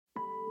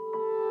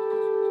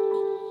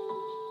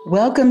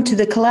Welcome to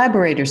the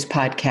Collaborators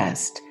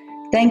Podcast.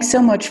 Thanks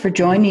so much for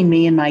joining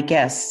me and my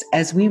guests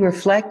as we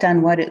reflect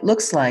on what it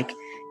looks like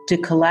to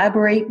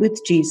collaborate with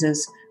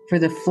Jesus for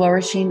the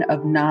flourishing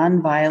of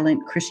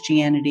nonviolent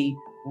Christianity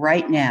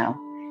right now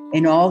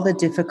in all the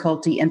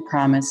difficulty and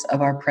promise of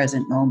our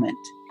present moment.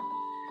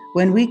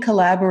 When we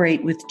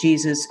collaborate with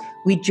Jesus,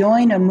 we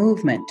join a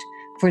movement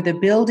for the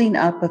building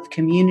up of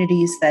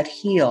communities that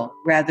heal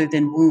rather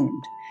than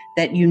wound,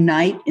 that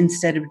unite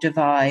instead of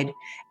divide,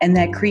 and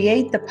that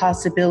create the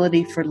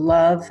possibility for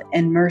love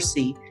and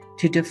mercy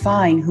to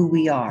define who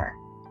we are.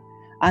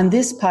 On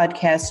this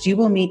podcast, you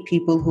will meet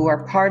people who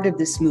are part of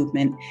this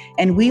movement,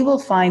 and we will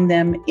find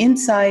them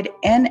inside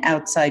and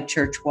outside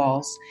church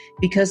walls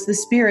because the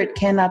Spirit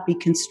cannot be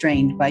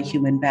constrained by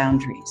human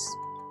boundaries.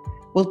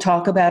 We'll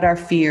talk about our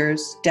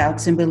fears,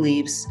 doubts and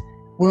beliefs,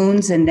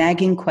 wounds and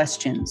nagging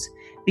questions,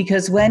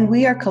 because when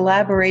we are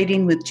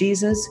collaborating with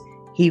Jesus,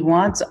 He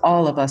wants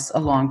all of us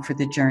along for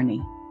the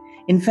journey.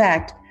 In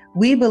fact,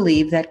 we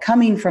believe that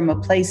coming from a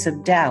place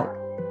of doubt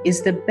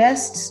is the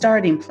best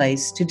starting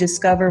place to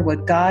discover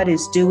what God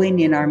is doing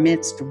in our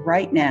midst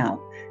right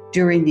now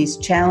during these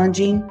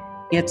challenging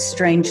yet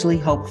strangely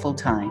hopeful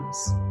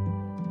times.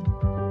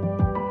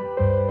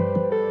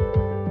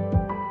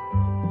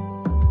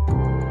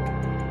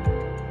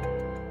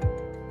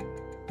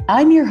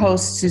 I'm your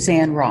host,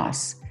 Suzanne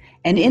Ross,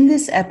 and in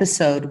this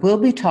episode, we'll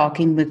be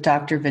talking with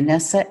Dr.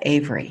 Vanessa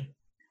Avery.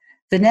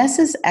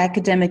 Vanessa's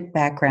academic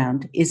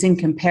background is in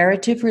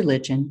comparative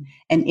religion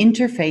and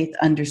interfaith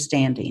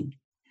understanding.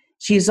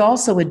 She is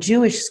also a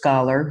Jewish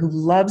scholar who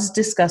loves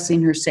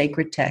discussing her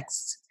sacred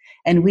texts,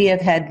 and we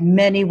have had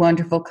many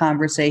wonderful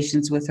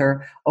conversations with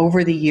her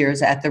over the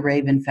years at the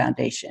Raven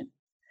Foundation.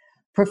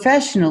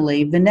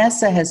 Professionally,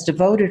 Vanessa has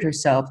devoted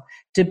herself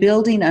to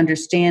building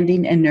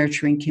understanding and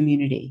nurturing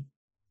community.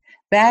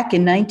 Back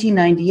in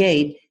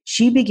 1998,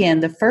 she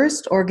began the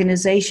first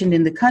organization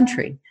in the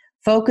country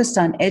focused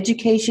on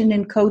education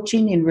and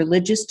coaching in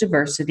religious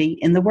diversity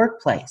in the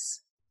workplace.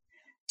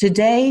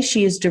 Today,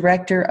 she is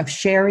director of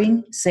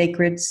Sharing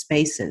Sacred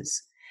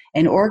Spaces,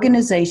 an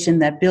organization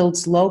that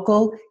builds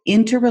local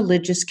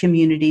interreligious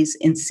communities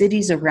in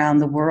cities around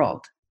the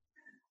world.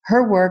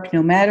 Her work,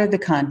 no matter the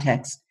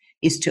context,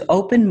 is to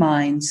open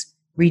minds,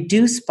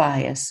 reduce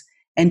bias,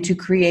 and to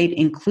create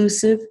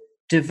inclusive,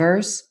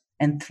 diverse,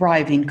 and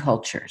thriving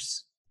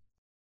cultures.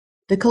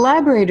 The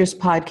Collaborators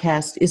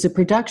Podcast is a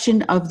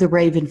production of the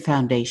Raven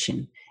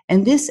Foundation,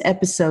 and this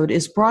episode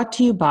is brought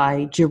to you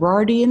by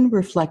Girardian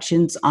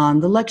Reflections on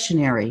the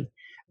Lectionary,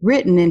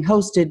 written and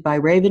hosted by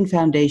Raven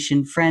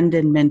Foundation friend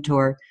and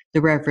mentor,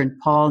 the Reverend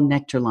Paul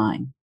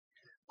Nectarline.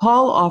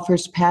 Paul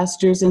offers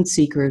pastors and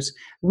seekers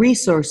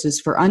resources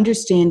for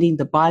understanding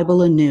the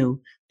Bible anew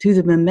through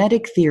the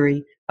mimetic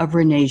theory of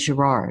René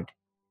Girard.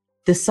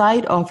 The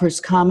site offers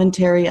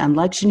commentary on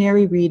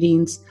lectionary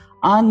readings,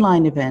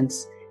 online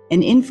events,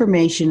 and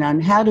information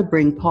on how to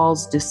bring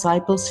Paul's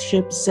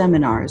discipleship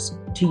seminars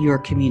to your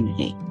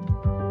community.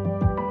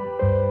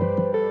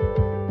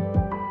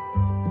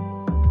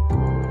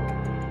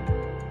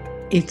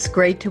 It's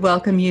great to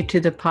welcome you to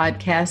the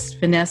podcast,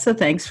 Vanessa.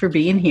 Thanks for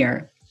being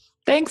here.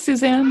 Thanks,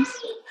 Suzanne.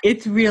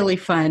 It's really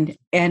fun.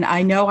 And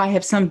I know I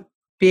have some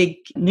big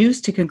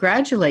news to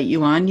congratulate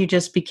you on. You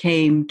just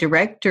became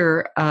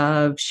director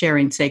of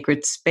Sharing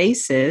Sacred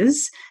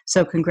Spaces.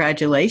 So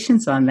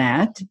congratulations on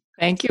that.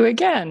 Thank you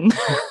again.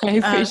 I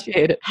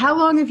appreciate it. How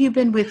long have you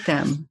been with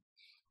them?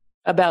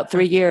 About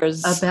 3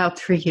 years. About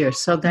 3 years.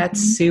 So that's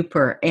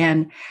super.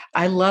 And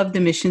I love the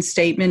mission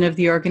statement of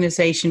the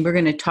organization. We're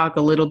going to talk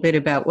a little bit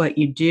about what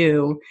you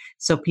do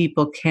so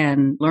people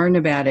can learn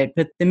about it.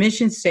 But the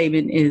mission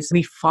statement is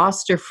we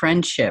foster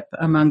friendship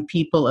among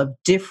people of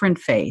different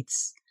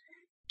faiths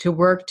to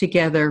work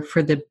together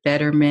for the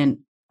betterment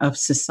of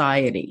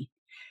society.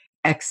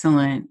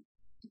 Excellent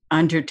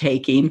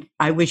undertaking.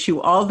 I wish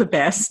you all the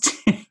best.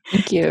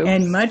 Thank you.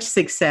 And much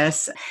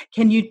success.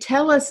 Can you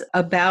tell us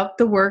about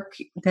the work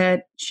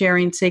that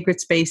Sharing Sacred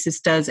Spaces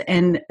does,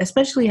 and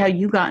especially how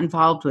you got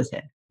involved with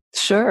it?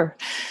 Sure.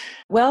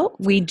 Well,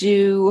 we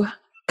do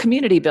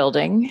community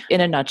building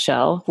in a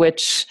nutshell,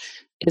 which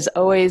is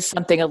always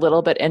something a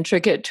little bit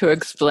intricate to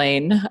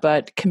explain,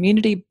 but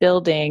community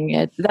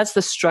building, that's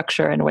the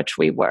structure in which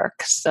we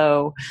work.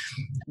 So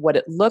what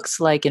it looks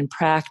like in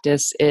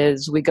practice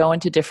is we go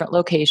into different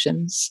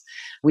locations,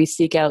 we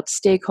seek out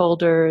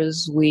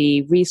stakeholders,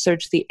 we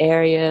research the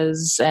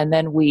areas, and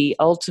then we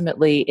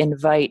ultimately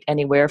invite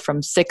anywhere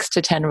from 6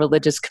 to 10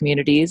 religious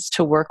communities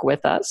to work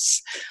with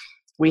us.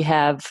 We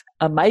have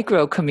a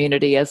micro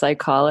community, as I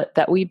call it,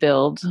 that we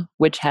build,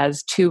 which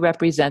has 2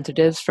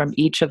 representatives from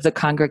each of the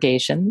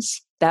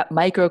congregations. That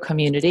micro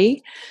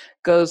community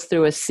goes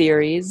through a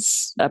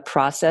series, a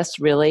process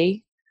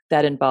really,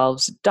 that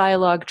involves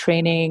dialogue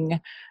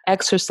training,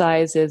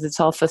 exercises,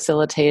 it's all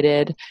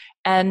facilitated,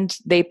 and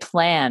they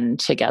plan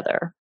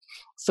together.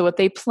 So what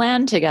they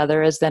plan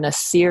together is then a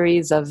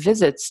series of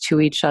visits to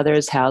each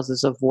other's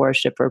houses of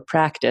worship or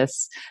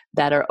practice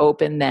that are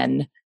open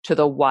then to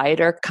the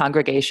wider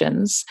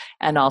congregations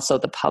and also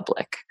the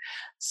public.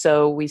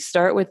 So we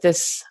start with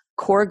this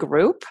core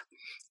group,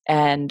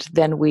 and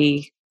then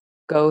we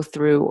go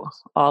through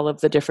all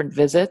of the different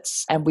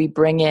visits, and we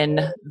bring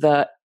in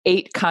the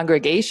 8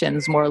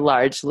 congregations more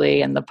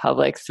largely and the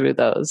public through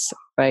those,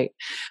 right?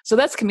 So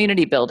that's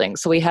community building.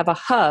 So we have a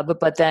hub,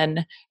 but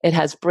then it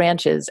has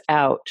branches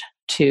out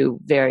to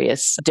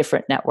various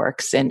different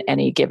networks in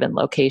any given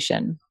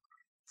location.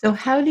 So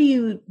how do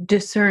you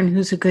discern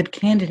who's a good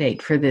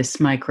candidate for this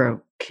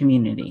micro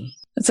community?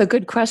 That's a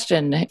good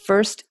question.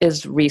 First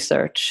is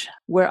research.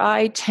 Where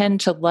I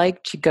tend to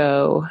like to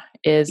go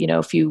is,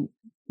 if you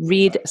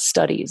read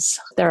studies,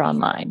 they're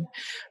online.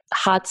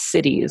 Hot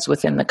cities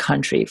within the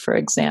country, for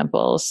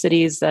example,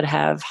 cities that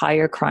have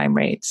higher crime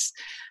rates,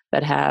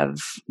 that have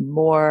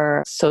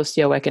more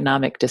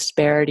socioeconomic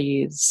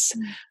disparities.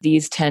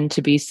 These tend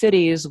to be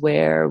cities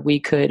where we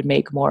could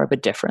make more of a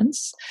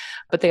difference,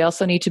 but they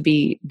also need to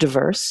be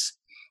diverse.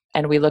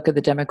 And we look at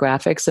the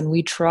demographics and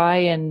we try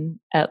and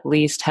at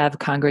least have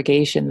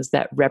congregations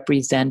that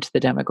represent the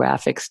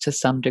demographics to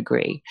some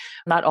degree.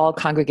 Not all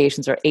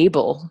congregations are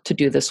able to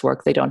do this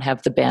work. They don't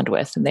have the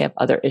bandwidth and they have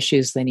other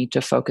issues they need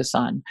to focus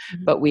on.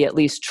 Mm-hmm. But we at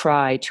least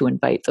try to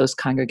invite those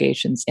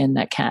congregations in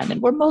that can,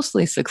 and we're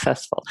mostly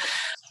successful.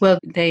 Well,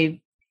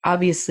 they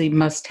obviously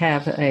must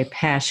have a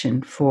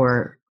passion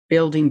for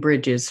building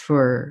bridges,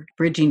 for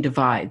bridging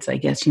divides, I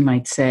guess you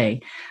might say.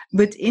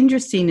 What's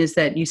interesting is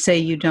that you say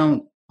you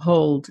don't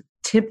hold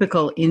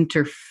typical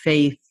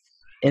interfaith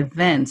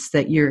events,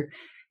 that you're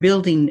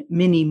building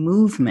mini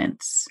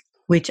movements,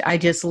 which I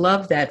just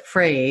love that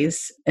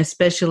phrase,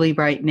 especially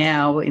right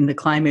now in the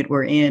climate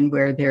we're in,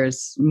 where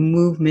there's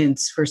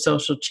movements for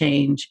social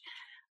change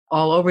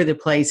all over the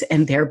place,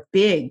 and they're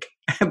big.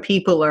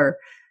 People are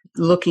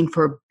looking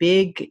for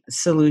big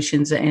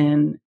solutions.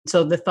 And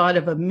so the thought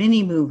of a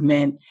mini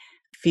movement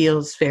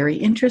feels very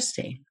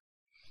interesting.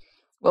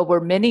 Well,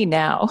 we're mini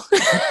now.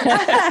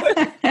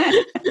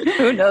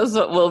 Who knows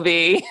what we'll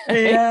be?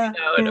 Yeah,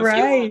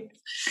 right.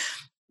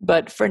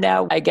 But for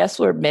now, I guess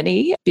we're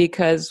mini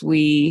because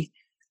we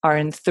are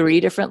in 3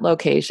 different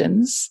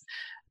locations.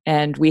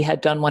 And we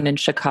had done one in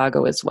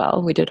Chicago as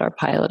well. We did our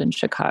pilot in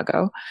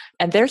Chicago.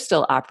 And they're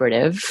still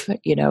operative,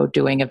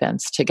 doing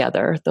events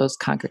together, those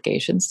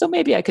congregations. So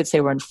maybe I could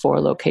say we're in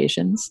 4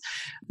 locations.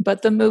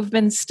 But the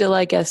movements still,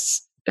 I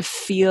guess,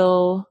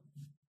 feel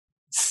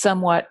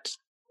somewhat,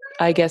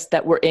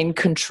 that we're in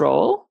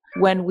control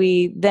when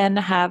we then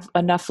have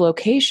enough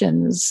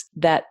locations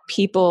that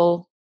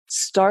people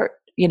start,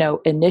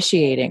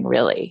 initiating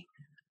really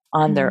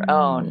on their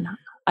own.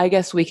 I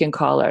guess we can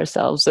call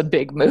ourselves a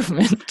big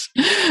movement.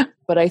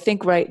 But I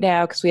think right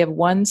now, because we have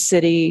one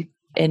city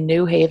in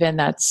New Haven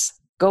that's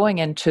going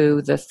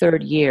into the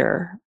 3rd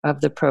year of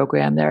the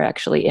program, they're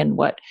actually in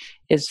what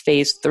is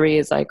phase 3,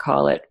 as I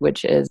call it,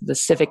 which is the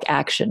civic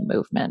action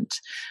movement.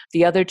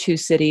 The other 2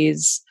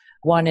 cities,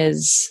 one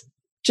is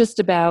just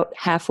about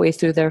halfway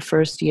through their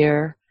 1st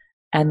year,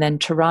 and then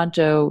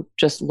Toronto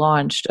just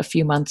launched a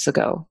few months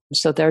ago.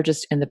 So they're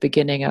just in the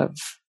beginning of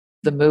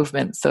the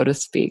movement, so to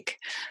speak.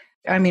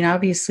 I mean,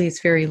 obviously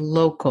it's very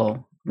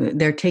local.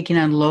 They're taking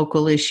on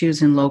local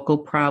issues and local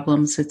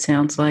problems, it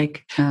sounds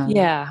like.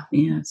 Yeah.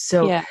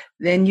 So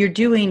then you're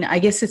doing, I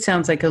guess it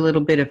sounds like a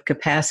little bit of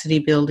capacity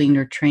building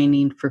or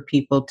training for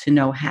people to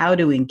know how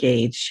to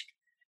engage.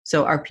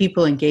 So are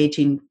people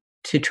engaging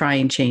to try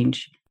and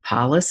change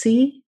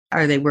policy?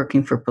 Are they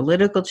working for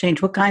political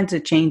change? What kinds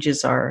of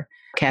changes are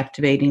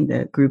captivating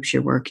the groups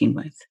you're working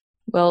with?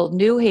 Well,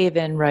 New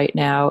Haven right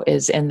now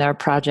is in their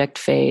project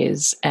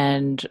phase,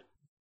 and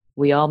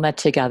we all met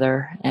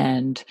together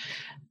and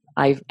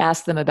I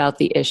asked them about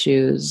the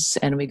issues,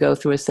 and we go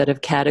through a set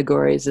of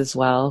categories as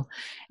well.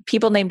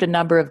 People named a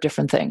number of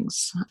different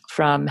things,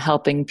 from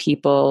helping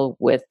people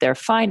with their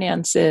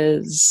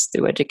finances,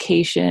 through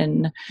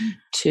education,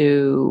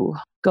 to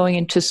going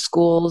into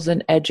schools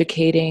and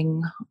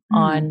educating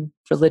on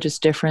religious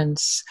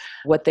difference.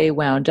 What they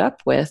wound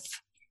up with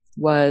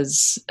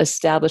was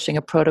establishing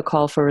a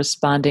protocol for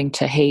responding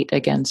to hate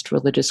against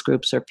religious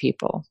groups or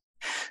people.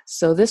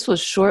 So this was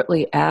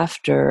shortly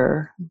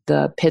after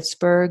the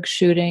Pittsburgh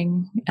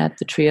shooting at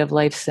the Tree of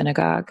Life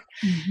Synagogue.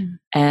 Mm-hmm.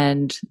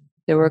 And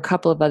there were a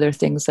couple of other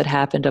things that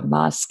happened. A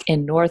mosque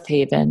in North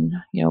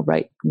Haven,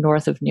 right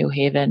north of New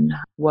Haven,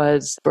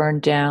 was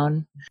burned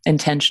down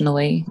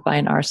intentionally by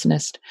an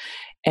arsonist.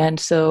 And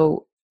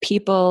so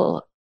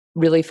people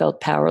really felt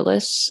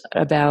powerless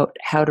about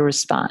how to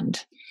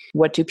respond.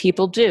 What do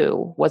people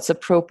do? What's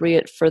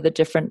appropriate for the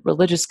different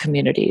religious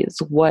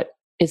communities? What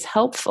is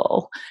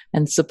helpful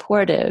and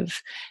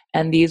supportive?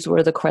 And these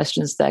were the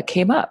questions that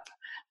came up.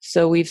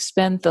 So we've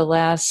spent the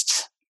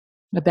last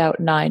about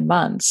 9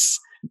 months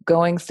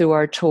going through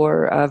our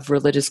tour of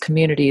religious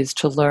communities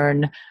to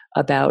learn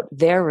about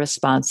their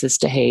responses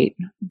to hate,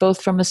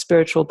 both from a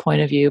spiritual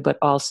point of view, but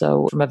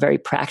also from a very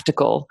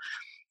practical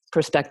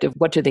perspective.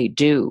 What do they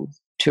do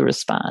to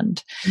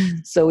respond?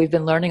 So we've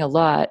been learning a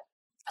lot.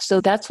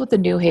 So that's what the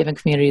New Haven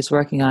community is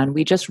working on.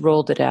 We just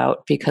rolled it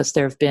out because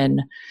there have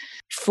been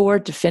 4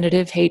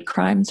 definitive hate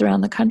crimes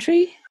around the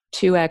country,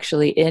 2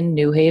 actually in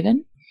New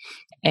Haven.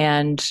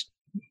 And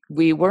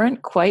we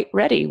weren't quite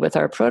ready with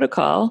our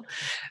protocol,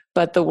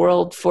 but the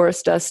world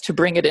forced us to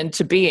bring it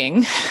into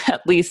being,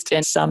 at least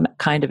in some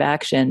kind of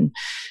action.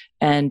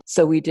 And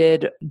so we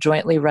did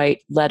jointly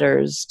write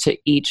letters to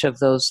each of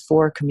those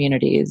 4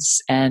 communities.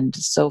 And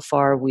so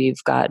far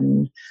we've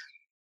gotten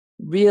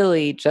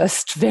really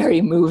just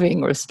very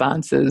moving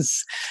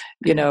responses,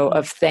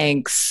 of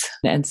thanks.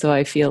 And so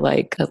I feel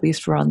like at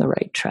least we're on the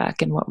right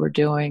track in what we're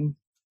doing.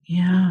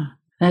 Yeah,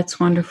 that's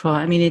wonderful.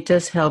 I mean, it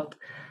does help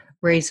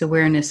raise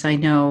awareness. I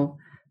know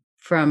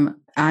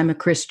I'm a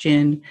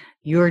Christian,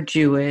 you're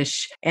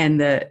Jewish,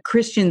 and the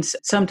Christians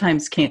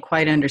sometimes can't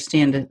quite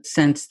understand the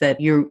sense that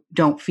you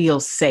don't feel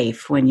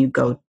safe when you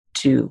go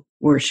to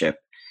worship,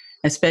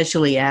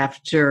 especially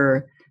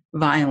after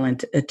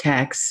violent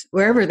attacks,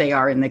 wherever they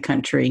are in the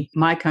country.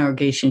 My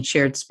congregation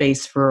shared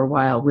space for a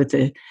while with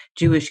a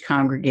Jewish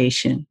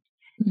congregation,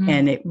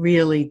 and it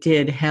really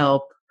did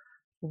help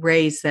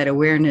raise that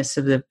awareness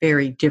of the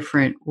very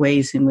different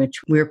ways in which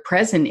we're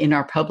present in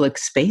our public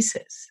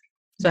spaces.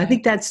 So I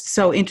think that's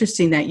so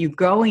interesting that you're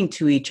going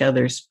to each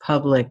other's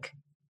public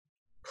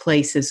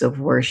places of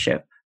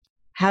worship.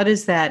 How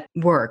does that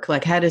work?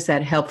 Like, how does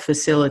that help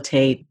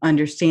facilitate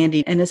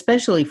understanding and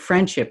especially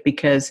friendship?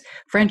 Because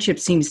friendship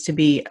seems to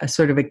be a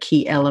sort of a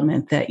key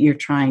element that you're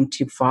trying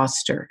to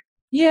foster.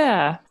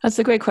 Yeah, that's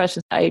a great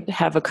question. I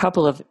have a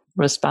couple of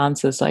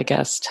responses, I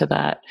guess, to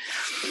that.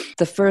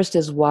 The first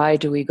is, why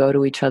do we go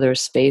to each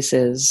other's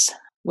spaces?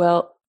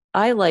 Well,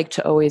 I like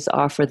to always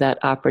offer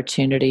that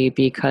opportunity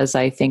because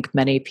I think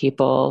many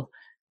people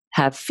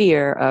have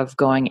fear of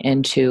going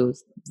into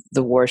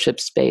the worship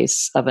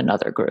space of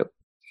another group.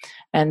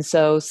 And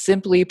so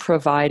simply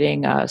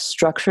providing a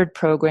structured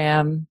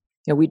program,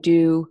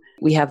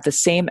 we have the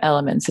same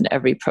elements in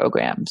every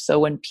program. So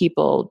when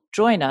people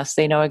join us,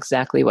 they know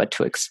exactly what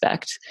to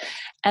expect.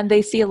 And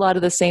they see a lot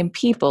of the same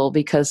people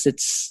because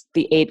it's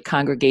the 8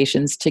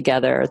 congregations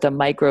together. The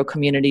micro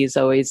community is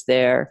always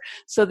there.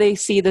 So they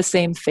see the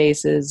same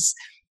faces.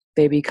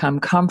 They become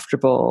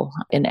comfortable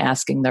in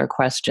asking their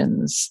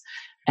questions.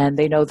 And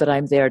they know that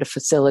I'm there to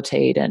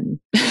facilitate. And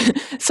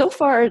so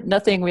far,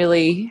 nothing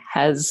really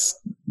has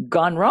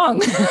gone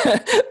wrong,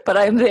 but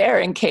I'm there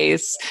in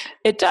case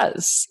it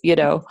does.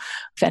 If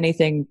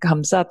anything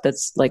comes up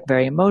that's like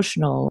very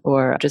emotional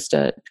or just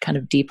a kind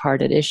of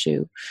deep-hearted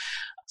issue.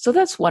 So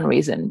that's one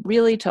reason,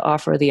 really, to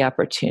offer the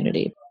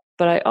opportunity.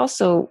 But I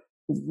also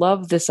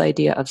love this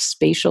idea of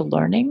spatial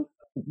learning.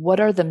 What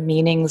are the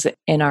meanings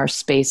in our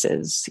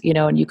spaces?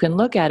 And you can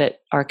look at it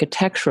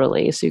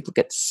architecturally. So you look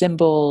at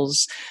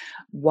symbols.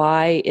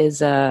 Why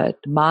is a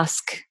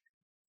mosque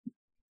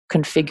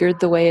configured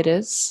the way it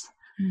is?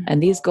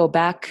 And these go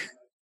back,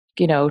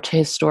 to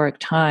historic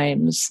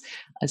times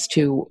as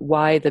to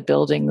why the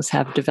buildings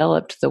have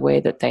developed the way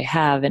that they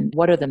have and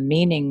what are the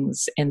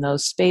meanings in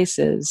those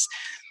spaces.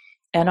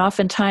 And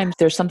oftentimes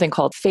there's something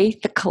called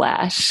faith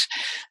clash.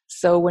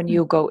 So when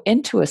you go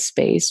into a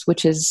space,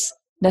 which is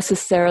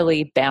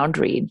necessarily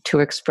boundaried to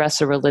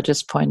express a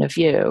religious point of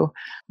view,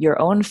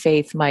 your own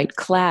faith might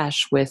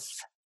clash with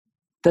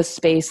the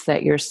space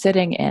that you're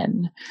sitting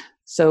in.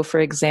 So, for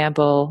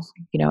example,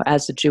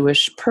 as a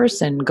Jewish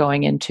person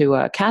going into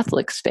a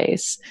Catholic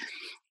space,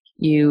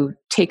 you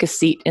take a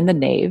seat in the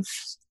nave.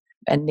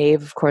 And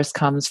nave, of course,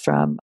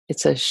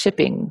 it's a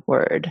shipping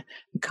word.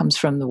 It comes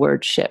from the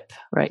word ship,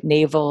 right?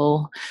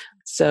 Naval.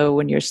 So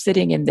when you're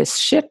sitting in this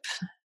ship,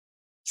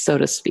 so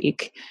to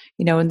speak,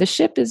 and the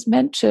ship is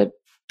meant to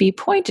be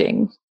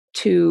pointing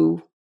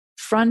to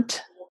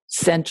front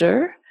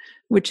center,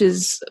 which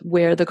is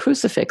where the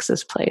crucifix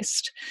is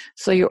placed.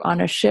 So you're on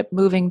a ship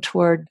moving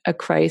toward a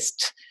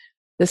Christ,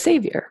 the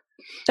Savior.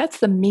 That's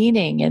the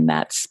meaning in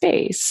that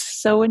space.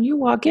 So when you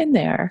walk in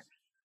there,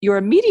 you're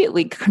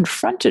immediately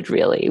confronted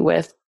really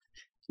with,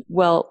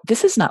 well,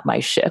 this is not my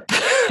ship.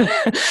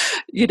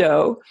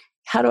 How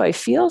do I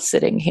feel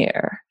sitting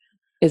here?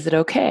 Is it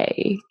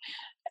okay?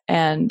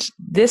 And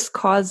this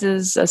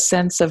causes a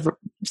sense of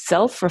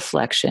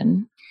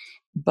self-reflection,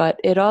 but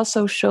it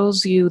also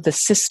shows you the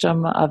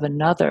system of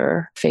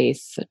another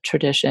faith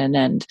tradition,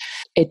 and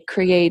it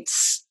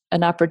creates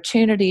an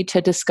opportunity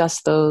to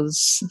discuss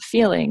those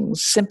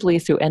feelings simply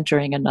through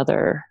entering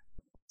another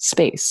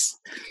space.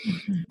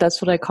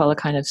 That's what I call a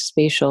kind of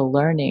spatial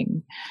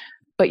learning.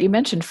 But you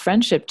mentioned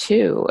friendship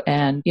too.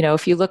 And,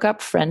 if you look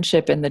up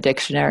friendship in the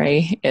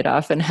dictionary, it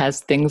often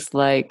has things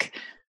like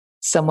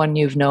someone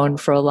you've known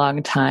for a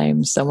long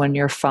time, someone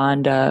you're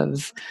fond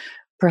of,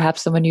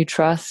 perhaps someone you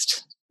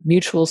trust,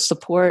 mutual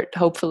support,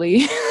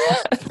 hopefully,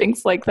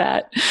 things like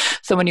that,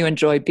 someone you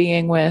enjoy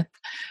being with.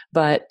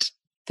 But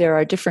there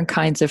are different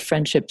kinds of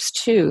friendships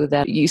too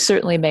that you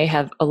certainly may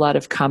have a lot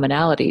of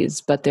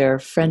commonalities, but there are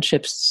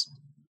friendships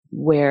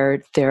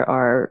where there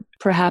are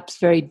perhaps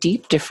very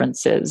deep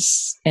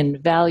differences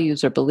in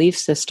values or belief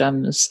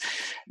systems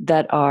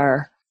that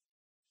are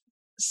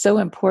so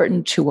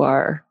important to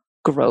our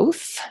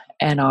growth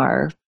and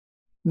our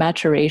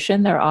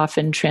maturation. They're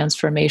often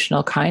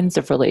transformational kinds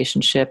of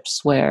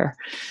relationships where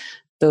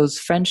those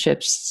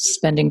friendships,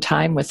 spending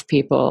time with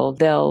people,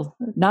 they'll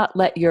not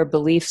let your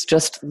beliefs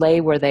just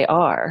lay where they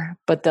are,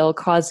 but they'll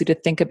cause you to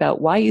think about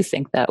why you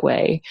think that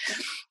way.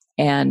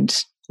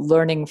 And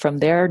learning from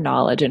their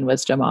knowledge and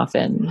wisdom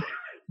often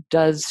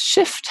does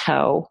shift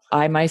how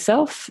I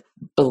myself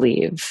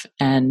believe.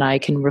 And I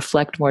can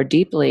reflect more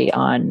deeply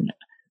on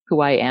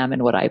who I am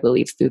and what I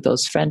believe through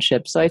those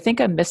friendships. So I think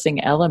a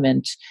missing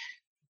element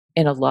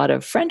in a lot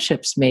of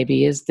friendships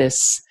maybe is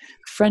this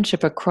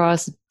friendship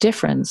across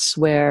difference,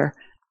 where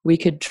we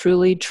could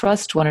truly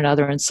trust one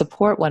another and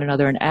support one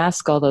another and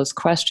ask all those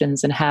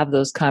questions and have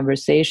those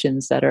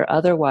conversations that are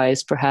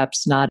otherwise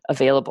perhaps not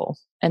available.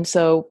 And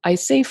so I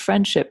say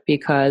friendship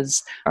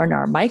because in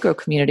our micro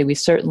community, we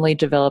certainly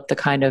develop the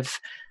kind of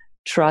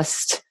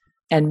trust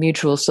and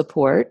mutual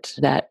support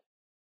that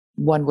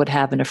one would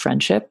have in a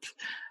friendship,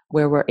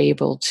 where we're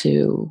able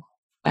to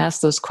ask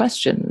those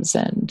questions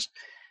and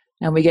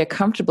we get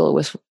comfortable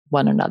with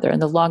one another.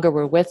 And the longer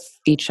we're with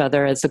each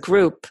other as a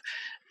group,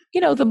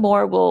 the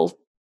more we'll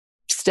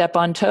step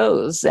on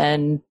toes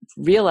and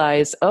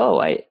realize,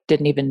 oh, I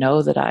didn't even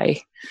know that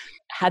I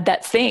had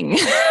that thing.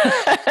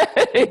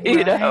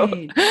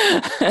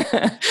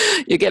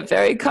 You get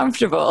very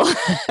comfortable.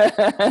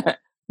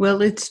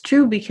 Well, it's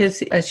true,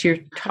 because as you're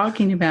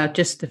talking about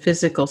just the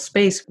physical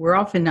space, we're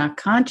often not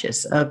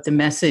conscious of the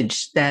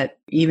message that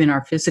even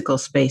our physical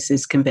space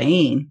is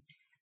conveying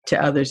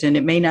to others. And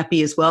it may not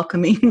be as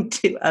welcoming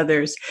to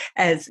others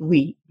as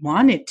we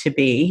want it to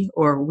be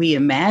or we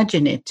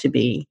imagine it to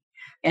be.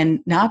 And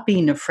not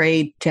being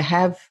afraid to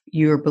have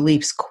your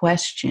beliefs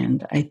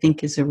questioned, I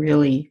think, is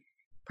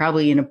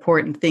probably an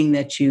important thing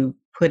that you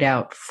put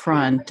out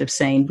front, of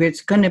saying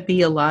there's going to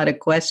be a lot of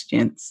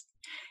questions.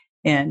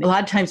 And a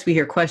lot of times we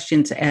hear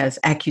questions as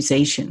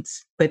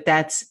accusations, but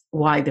that's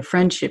why the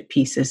friendship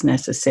piece is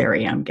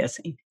necessary, I'm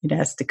guessing. It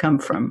has to come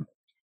from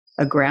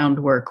a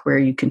groundwork where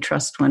you can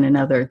trust one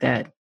another,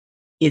 that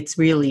it's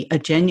really a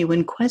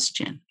genuine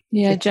question.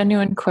 Yeah,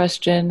 genuine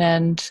question,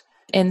 and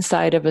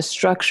inside of a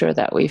structure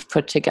that we've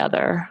put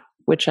together,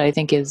 which I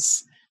think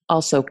is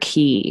also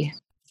key.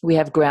 We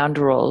have ground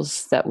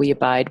rules that we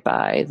abide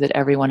by, that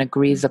everyone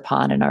agrees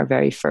upon in our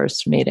very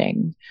first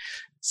meeting.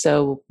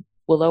 So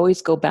we'll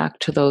always go back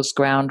to those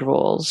ground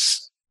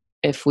rules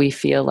if we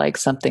feel like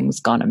something's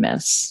gone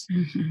amiss.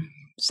 Mm-hmm.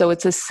 So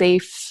it's a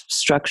safe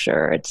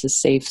structure. It's a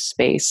safe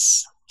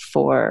space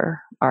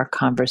for our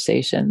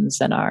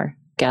conversations and our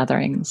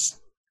gatherings.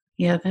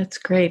 Yeah, that's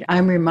great.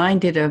 I'm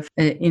reminded of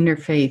an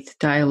interfaith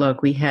dialogue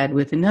we had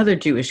with another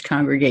Jewish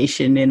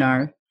congregation in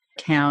our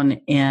town,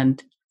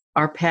 and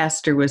our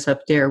pastor was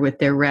up there with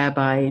their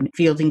rabbi and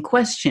fielding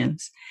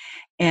questions.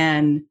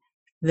 And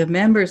the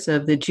members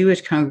of the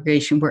Jewish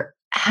congregation were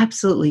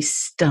absolutely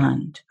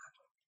stunned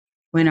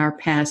when our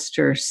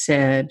pastor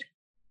said,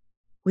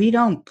 "We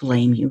don't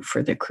blame you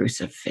for the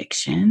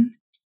crucifixion.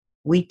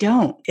 We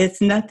don't. It's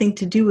nothing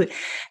to do with."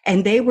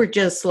 And they were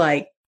just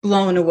like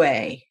blown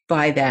away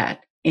by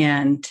that.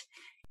 And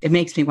it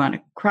makes me want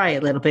to cry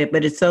a little bit,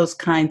 but it's those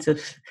kinds of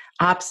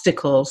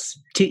obstacles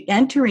to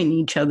entering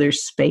each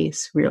other's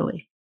space,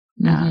 really,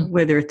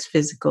 whether it's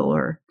physical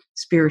or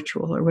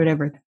spiritual or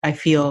whatever. I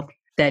feel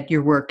that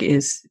your work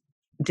is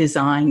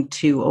designed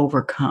to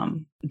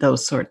overcome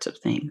those sorts of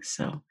things.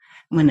 So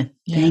I want to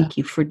thank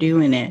you for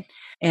doing it.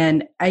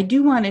 And I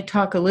do want to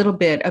talk a little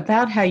bit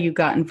about how you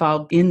got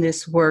involved in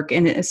this work,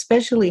 and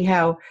especially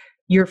how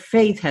your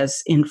faith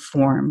has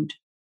informed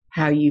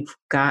how you've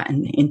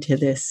gotten into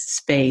this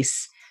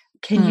space.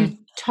 Can you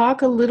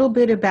talk a little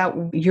bit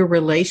about your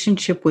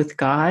relationship with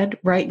God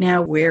right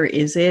now? Where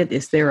is it?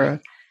 Is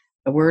there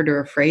a word or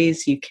a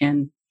phrase you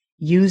can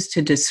use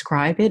to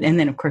describe it?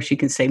 And then, of course, you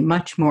can say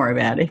much more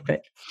about it.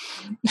 But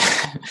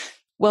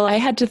well, I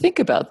had to think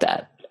about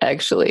that,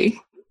 actually.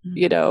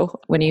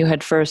 When you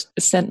had first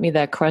sent me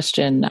that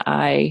question,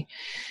 I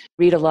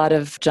read a lot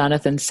of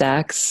Jonathan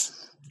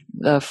Sacks,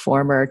 the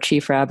former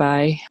chief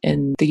rabbi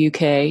in the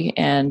UK.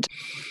 And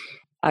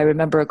I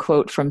remember a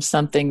quote from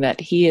something that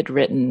he had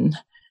written,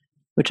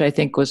 which I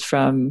think was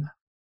from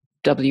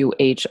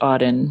W.H.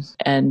 Auden.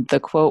 And the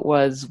quote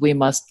was, "We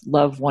must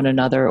love one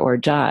another or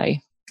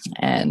die."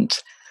 And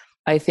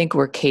I think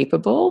we're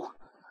capable.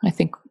 I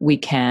think we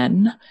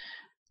can.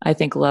 I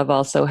think love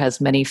also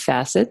has many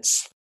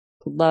facets.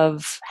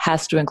 Love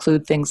has to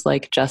include things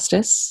like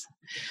justice.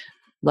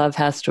 Love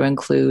has to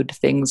include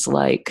things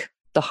like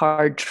the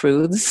hard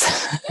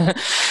truths.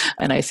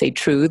 And I say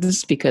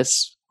truths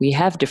because we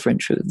have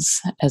different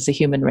truths as a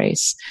human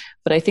race.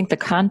 But I think the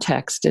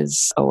context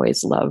is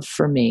always love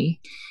for me.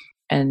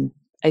 And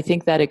I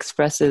think that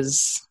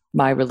expresses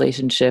my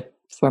relationship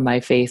for my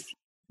faith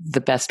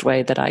the best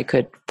way that I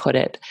could put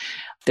it.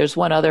 There's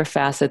one other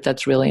facet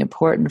that's really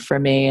important for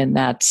me, and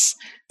that's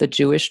the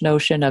Jewish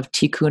notion of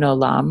tikkun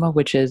olam,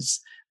 which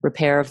is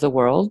repair of the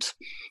world.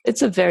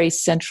 It's a very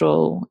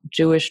central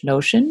Jewish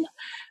notion,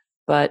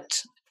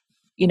 but,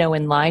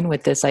 in line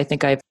with this, I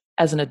think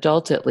as an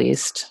adult at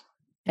least,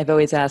 I've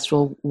always asked,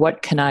 well,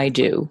 what can I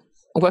do?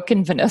 What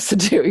can Vanessa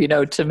do,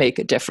 to make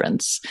a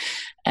difference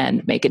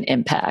and make an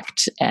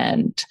impact?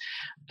 And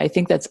I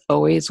think that's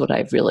always what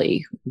I've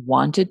really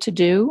wanted to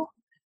do.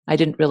 I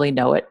didn't really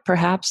know it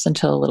perhaps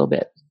until a little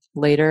bit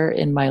later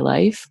in my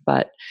life,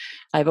 but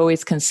I've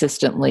always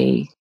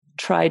consistently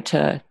tried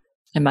to,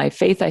 and my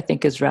faith, I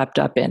think, is wrapped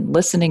up in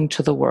listening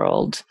to the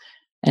world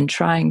and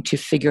trying to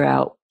figure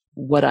out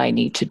what I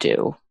need to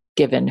do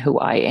given who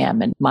I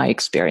am and my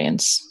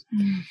experience.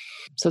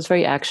 So it's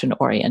very action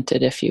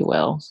oriented, if you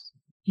will.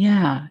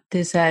 Yeah.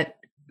 Is that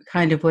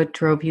kind of what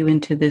drove you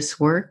into this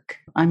work,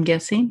 I'm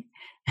guessing?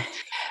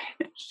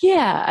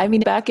 Yeah. I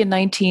mean, back in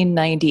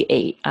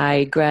 1998,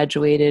 I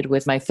graduated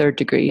with my third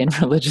degree in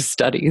religious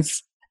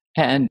studies,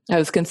 and I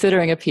was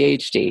considering a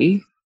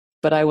PhD,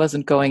 but I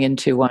wasn't going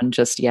into one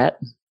just yet.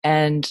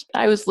 And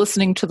I was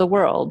listening to the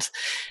world,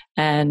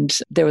 and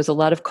there was a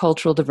lot of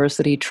cultural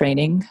diversity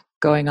training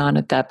going on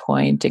at that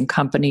point in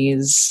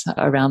companies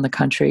around the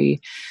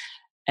country.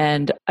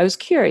 And I was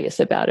curious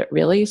about it,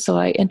 really. So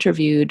I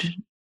interviewed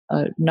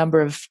a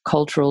number of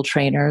cultural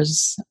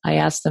trainers. I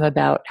asked them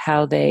about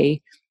how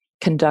they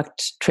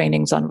conduct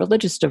trainings on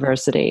religious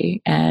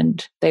diversity,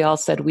 and they all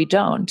said, we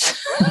don't.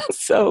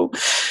 So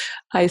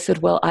I said,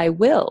 well, I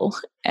will.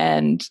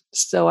 And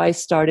so I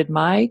started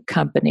my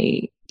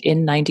company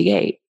in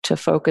 98 to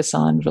focus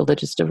on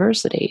religious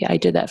diversity. I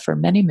did that for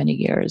many, many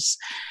years.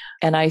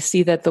 And I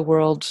see that the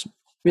world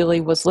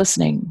really was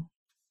listening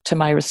to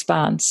my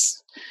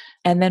response.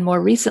 And then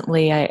more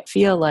recently, I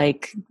feel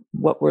like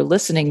what we're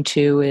listening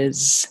to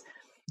is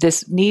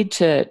this need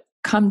to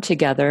come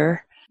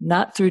together,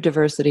 not through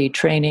diversity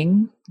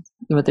training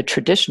or the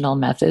traditional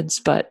methods,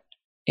 but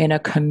in a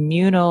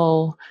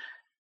communal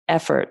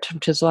effort,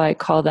 which is why I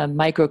call them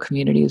micro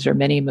communities or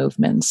mini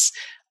movements,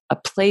 a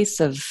place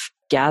of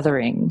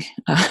gathering,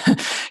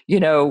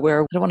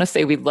 where I don't want to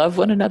say we love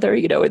one another,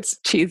 it's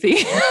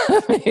cheesy,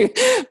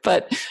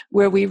 but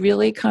where we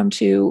really come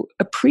to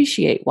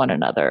appreciate one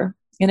another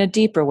in a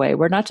deeper way.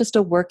 We're not just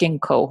a working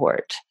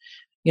cohort,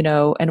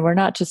 and we're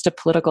not just a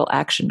political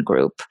action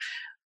group.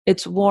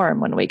 It's warm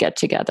when we get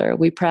together.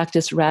 We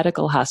practice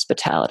radical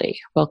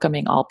hospitality,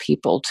 welcoming all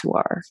people to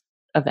our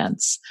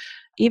events.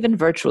 Even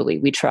virtually,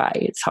 we try.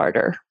 It's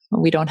harder.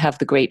 We don't have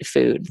the great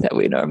food that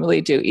we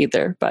normally do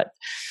either. But,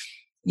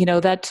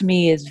 that to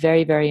me is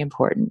very, very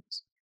important.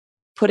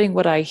 Putting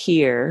what I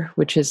hear,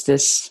 which is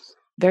this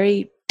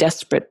very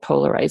desperate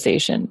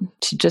polarization,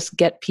 to just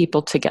get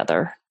people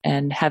together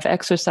and have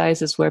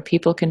exercises where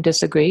people can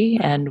disagree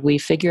and we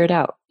figure it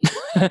out.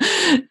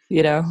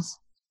 We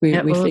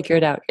figure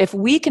it out. If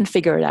we can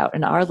figure it out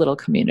in our little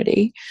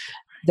community,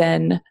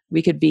 then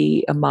we could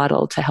be a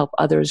model to help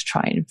others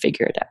try and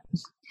figure it out.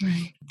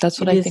 Right.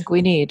 That's what I think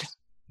we need.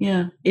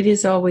 Yeah, it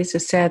is always a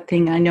sad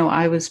thing. I know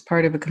I was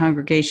part of a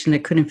congregation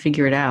that couldn't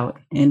figure it out,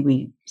 and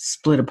we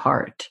split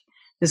apart.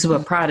 This is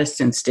what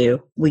Protestants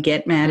do. We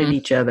get mad at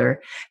each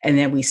other, and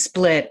then we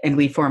split, and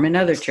we form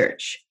another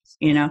church.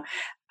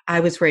 I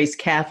was raised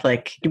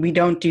Catholic. We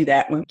don't do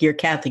that when you're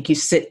Catholic. You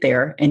sit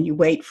there, and you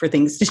wait for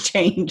things to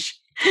change.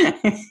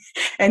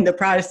 And the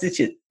Protestants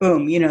just,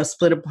 boom,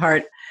 split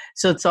apart.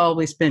 So it's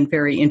always been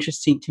very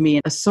interesting to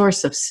me, a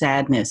source of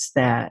sadness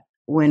that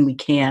when we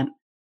can't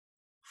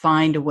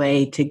find a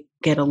way to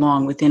get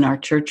along within our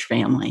church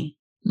family,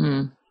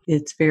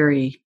 it's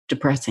very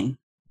depressing.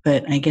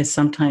 But I guess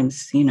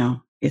sometimes,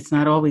 it's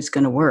not always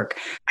going to work.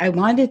 I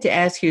wanted to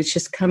ask you, it's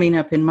just coming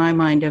up in my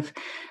mind of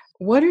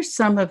what are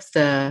some of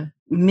the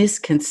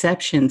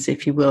misconceptions,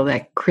 if you will,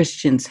 that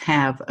Christians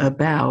have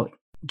about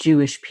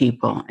Jewish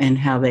people and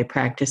how they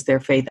practice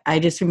their faith. I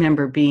just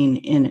remember being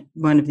in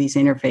one of these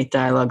interfaith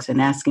dialogues and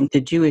asking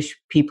the Jewish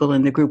people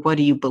in the group, what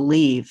do you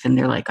believe? And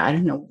they're like, I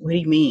don't know. What do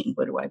you mean?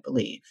 What do I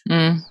believe?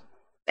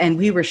 And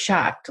we were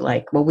shocked.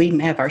 Like, well, we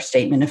have our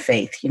statement of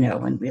faith, and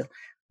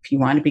if you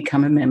want to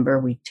become a member,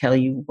 we tell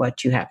you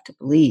what you have to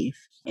believe.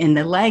 And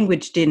the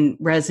language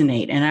didn't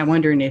resonate. And I'm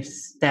wondering if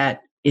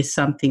that is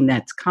something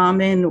that's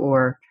common,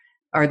 or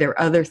are there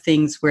other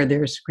things where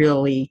there's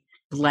really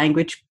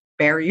language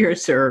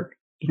barriers or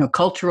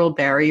cultural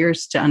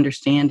barriers to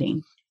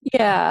understanding?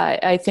 Yeah,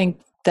 I think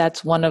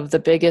that's one of the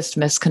biggest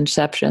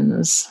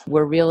misconceptions.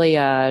 We're really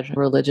a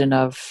religion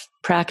of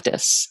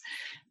practice,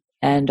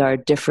 and our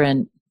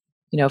different,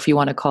 if you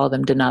want to call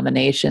them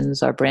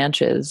denominations or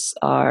branches,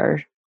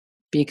 are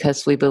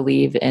because we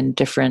believe in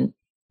different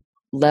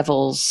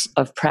levels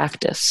of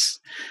practice,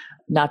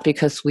 not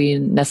because we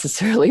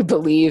necessarily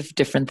believe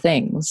different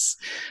things.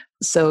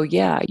 So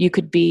yeah, you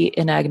could be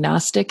an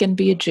agnostic and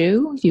be a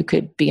Jew. You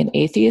could be an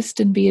atheist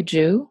and be a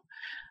Jew.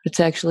 It's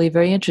actually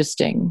very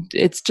interesting.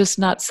 It's just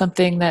not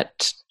something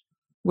that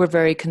we're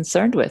very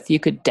concerned with. You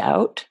could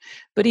doubt,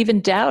 but even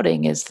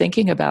doubting is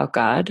thinking about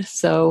God.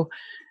 So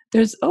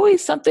there's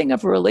always something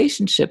of a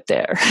relationship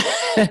there.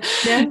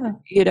 Yeah.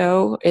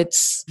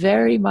 It's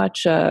very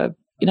much I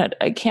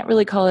can't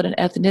really call it an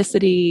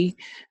ethnicity,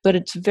 but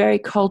it's very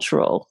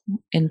cultural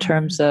in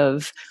terms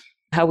of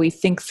how we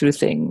think through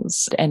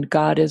things. And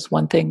God is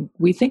one thing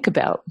we think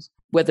about.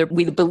 Whether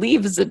we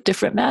believe is a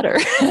different matter.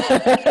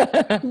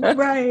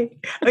 Right.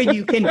 Or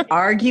you can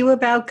argue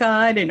about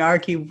God and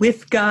argue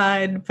with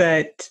God,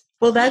 but,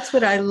 well, that's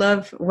what I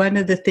love. One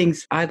of the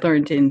things I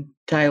learned in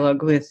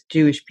dialogue with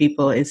Jewish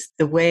people is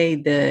the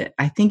way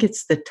I think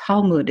it's the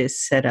Talmud is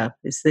set up.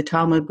 Is the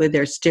Talmud where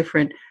there's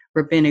different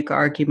rabbinic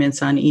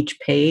arguments on each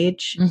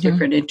page,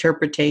 different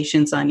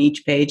interpretations on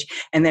each page,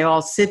 and they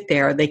all sit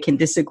there. They can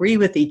disagree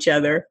with each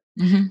other,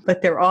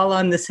 but they're all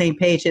on the same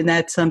page. And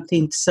that's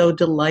something so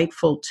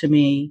delightful to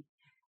me,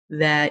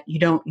 that you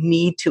don't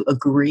need to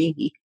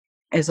agree.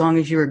 As long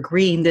as you're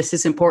agreeing, this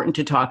is important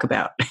to talk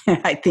about.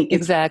 I think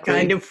it's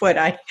kind of what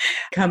I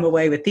come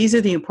away with. These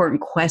are the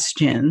important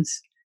questions.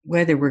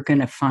 Whether we're going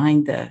to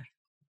find the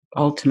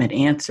ultimate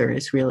answer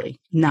is really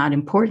not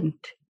important,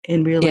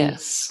 and really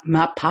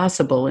not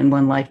possible in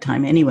one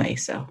lifetime anyway.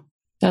 So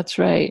that's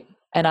right.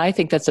 And I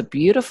think that's a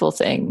beautiful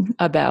thing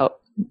about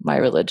my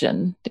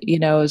religion,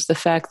 is the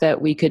fact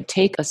that we could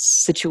take a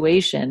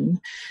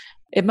situation.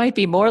 It might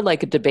be more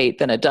like a debate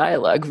than a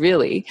dialogue,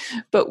 really,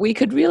 but we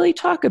could really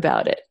talk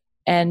about it.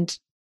 And,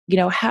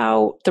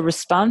 how the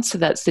response to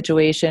that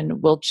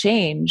situation will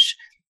change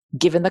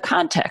given the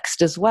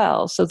context as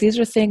well. So these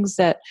are things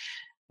that,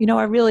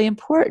 are really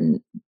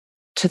important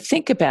to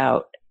think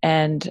about,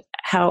 and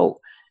how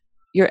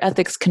your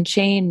ethics can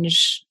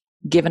change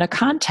given a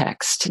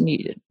context.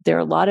 And there are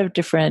a lot of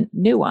different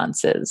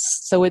nuances.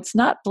 So it's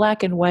not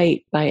black and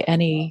white by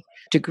any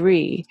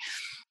degree.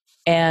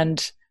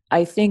 And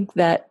I think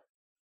that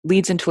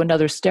leads into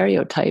another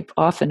stereotype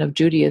often of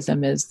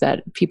Judaism, is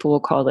that people will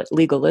call it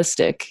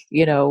legalistic,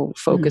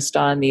 focused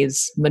on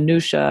these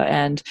minutiae.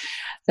 And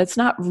that's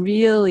not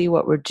really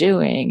what we're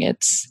doing.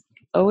 It's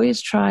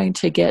always trying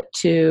to get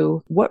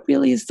to what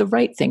really is the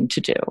right thing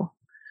to do,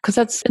 because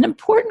that's an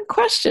important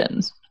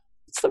question.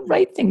 It's the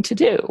right thing to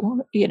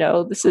do.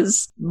 This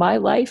is my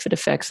life. It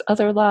affects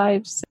other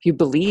lives. If you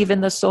believe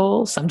in the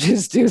soul, some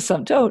Jews do,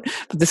 some don't,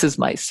 but this is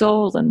my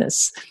soul, and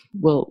this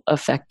will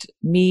affect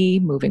me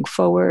moving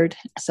forward.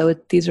 So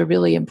these are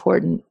really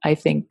important, I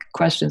think,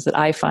 questions that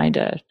I find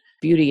a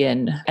beauty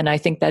in. And I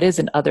think that is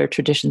in other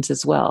traditions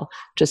as well,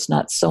 just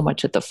not so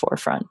much at the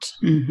forefront.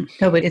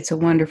 No, but it's a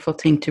wonderful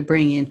thing to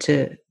bring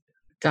into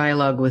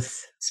dialogue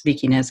with,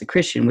 speaking as a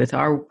Christian, with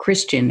our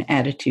Christian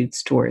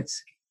attitudes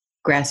towards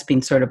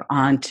grasping sort of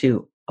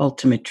onto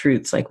ultimate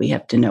truths, like we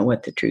have to know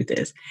what the truth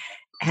is.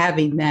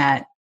 Having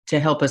that to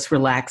help us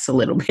relax a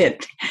little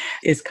bit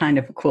is kind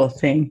of a cool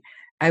thing.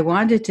 I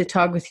wanted to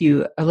talk with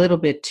you a little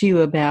bit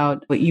too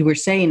about what you were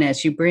saying.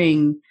 As you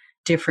bring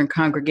different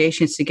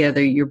congregations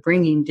together, you're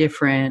bringing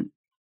different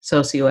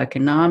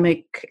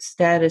socioeconomic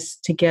status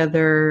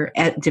together,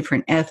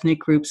 different ethnic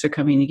groups are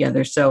coming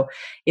together. So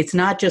it's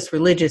not just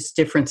religious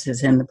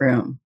differences in the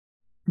room,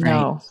 right?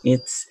 No.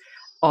 It's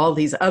all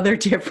these other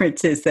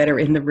differences that are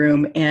in the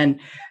room. And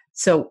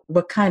so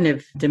what kind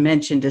of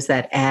dimension does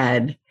that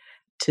add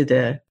to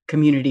the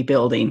community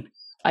building?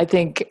 I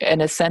think an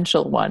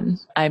essential one.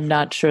 I'm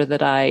not sure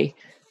that I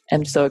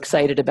am so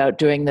excited about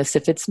doing this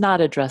if it's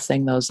not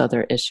addressing those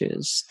other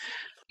issues.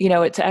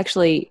 It's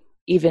actually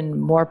even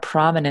more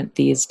prominent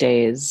these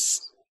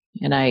days.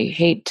 And I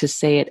hate to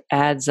say it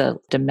adds a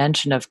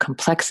dimension of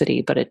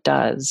complexity, but it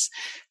does,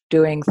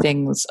 doing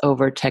things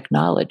over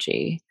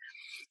technology,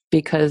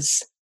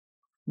 because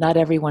not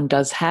everyone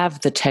does have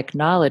the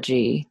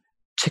technology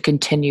to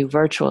continue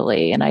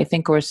virtually. And I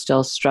think we're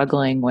still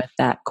struggling with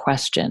that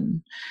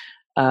question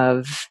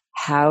of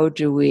how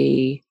do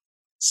we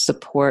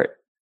support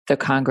the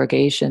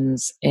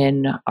congregations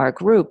in our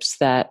groups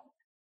that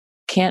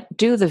can't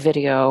do the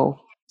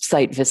video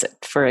site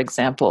visit, for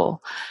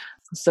example.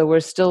 So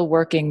we're still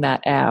working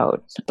that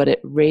out, but it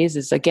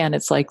raises, again,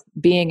 it's like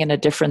being in a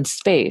different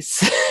space.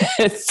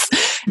 It's,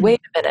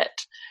 wait a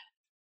minute.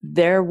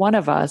 They're one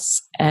of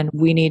us, and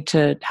we need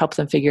to help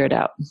them figure it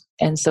out.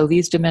 And so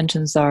these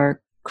dimensions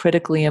are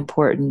critically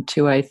important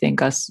to, I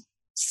think, us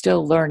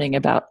still learning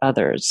about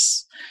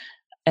others,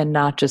 and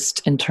not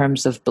just in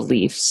terms of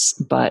beliefs,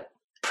 but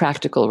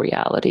practical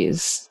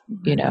realities.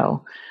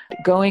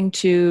 Going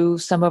to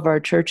some of our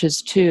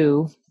churches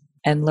too,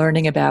 and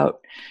learning about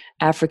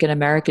African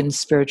American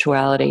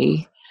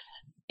spirituality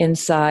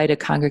inside a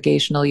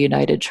Congregational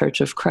United Church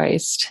of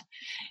Christ.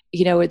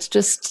 It's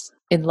just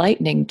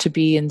enlightening to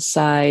be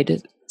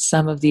inside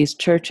some of these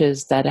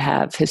churches that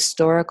have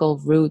historical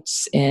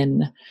roots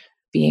in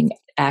being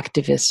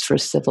activists for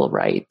civil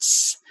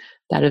rights,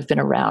 that have been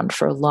around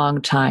for a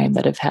long time,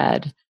 that have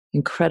had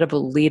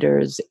incredible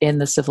leaders in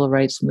the civil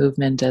rights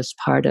movement as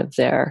part of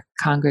their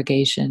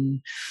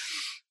congregation,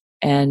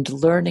 and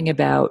learning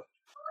about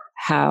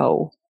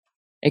how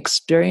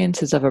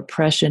experiences of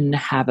oppression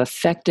have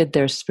affected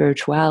their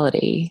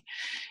spirituality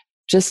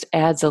just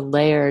adds a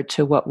layer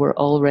to what we're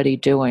already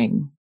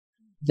doing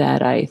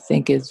that I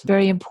think is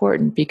very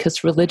important,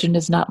 because religion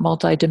is not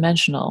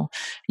multidimensional.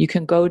 You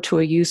can go to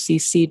a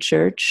UCC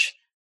church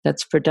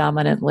that's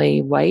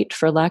predominantly white,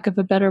 for lack of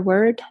a better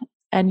word,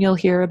 and you'll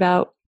hear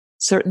about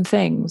certain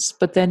things.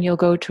 But then you'll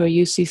go to a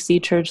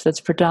UCC church that's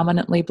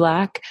predominantly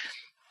Black,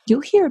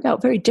 you'll hear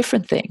about very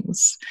different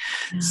things.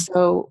 Yeah.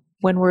 So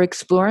when we're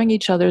exploring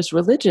each other's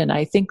religion,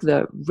 I think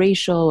the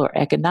racial or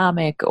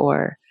economic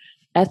or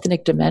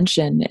ethnic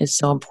dimension is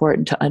so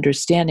important to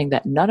understanding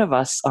that none of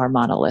us are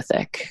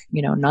monolithic.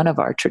 None of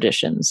our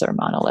traditions are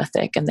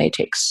monolithic, and they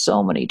take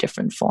so many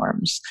different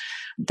forms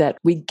that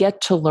we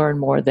get to learn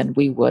more than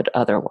we would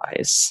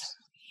otherwise.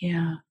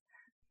 Yeah.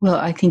 Well,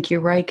 I think you're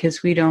right,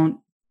 because we don't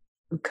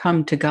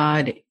come to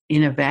God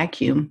in a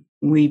vacuum.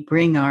 We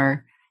bring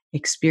our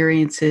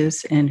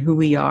experiences and who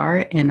we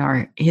are and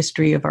our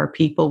history of our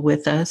people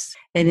with us.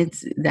 And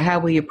it's how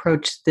we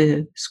approach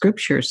the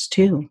scriptures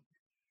too.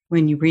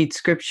 When you read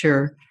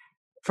scripture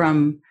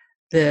from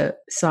the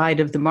side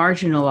of the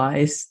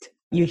marginalized,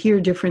 you hear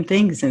different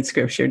things in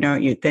scripture,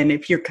 don't you, than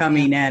if you're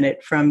coming at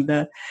it from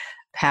the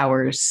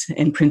powers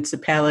and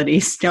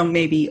principalities. Don't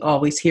maybe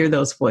always hear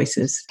those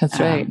voices. That's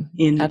right.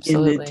 In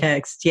the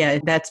text. Yeah,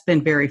 that's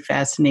been very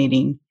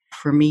fascinating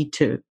for me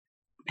to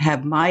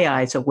have my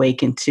eyes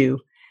awakened to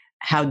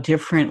how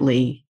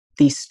differently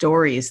these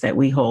stories that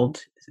we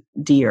hold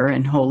dear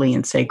and holy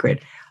and sacred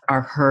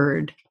are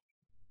heard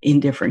in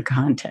different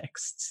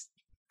contexts.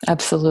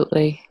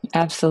 Absolutely.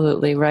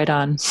 Absolutely. Right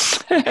on.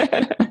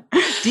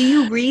 Do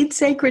you read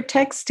sacred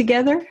texts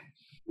together?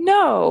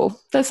 No,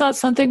 that's not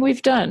something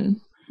we've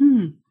done.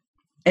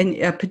 And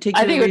a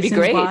particular I think it would be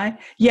great. Why?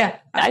 Yeah.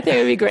 I think it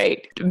would be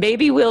great.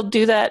 Maybe we'll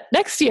do that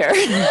next year.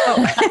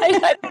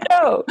 I don't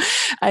know.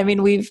 I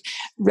mean, we've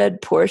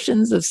read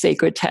portions of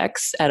sacred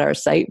texts at our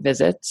site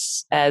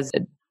visits as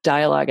a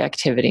dialogue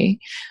activity,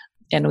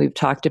 and we've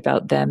talked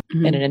about them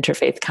in an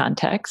interfaith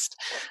context.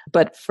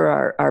 But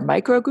for our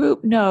micro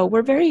group, no,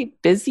 we're very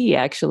busy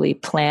actually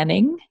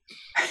planning.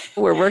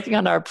 We're working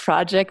on our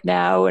project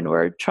now, and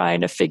we're trying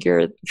to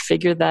figure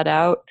that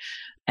out.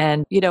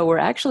 And, we're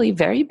actually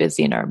very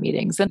busy in our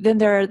meetings. And then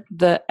there are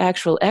the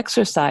actual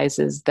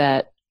exercises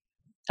that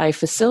I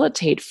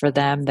facilitate for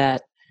them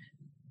that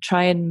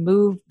try and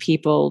move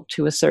people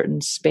to a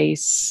certain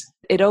space.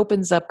 It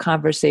opens up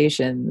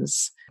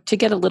conversations to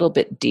get a little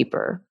bit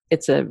deeper.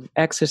 It's an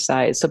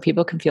exercise so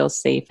people can feel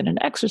safe in an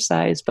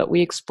exercise, but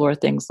we explore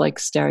things like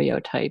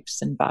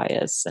stereotypes and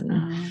bias and,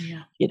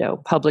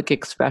 public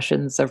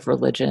expressions of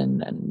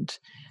religion, and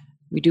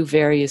we do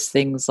various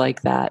things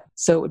like that.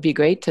 So it would be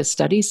great to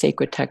study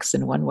sacred texts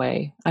in one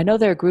way. I know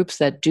there are groups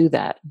that do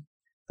that,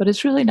 but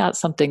it's really not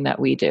something that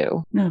we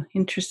do. No,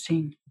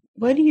 interesting.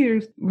 What are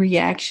your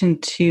reaction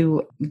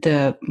to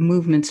the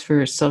movements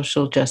for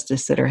social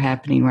justice that are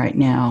happening right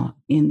now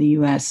in the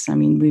U.S.? I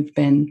mean, we've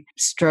been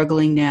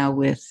struggling now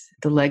with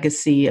the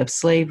legacy of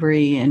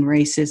slavery and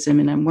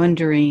racism, and I'm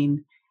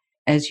wondering,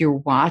 as you're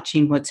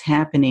watching what's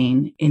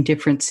happening in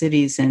different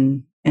cities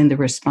and the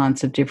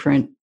response of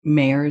different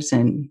mayors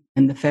and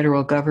the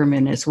federal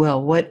government as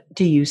well, what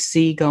do you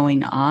see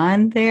going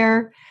on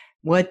there?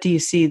 What do you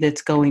see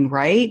that's going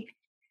right?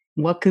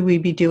 What could we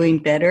be doing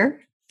better?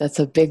 That's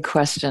a big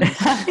question.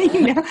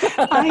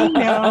 I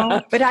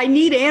know, but I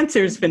need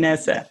answers,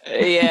 Vanessa.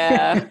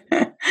 Yeah.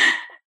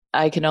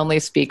 I can only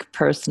speak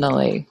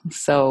personally.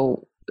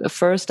 So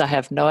first, I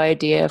have no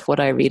idea if what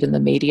I read in the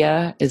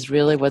media is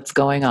really what's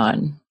going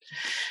on.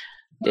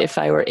 If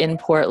I were in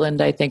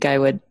Portland, I think I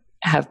would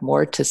have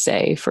more to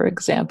say, for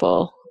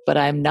example, but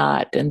I'm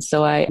not. And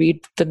so I read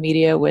the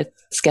media with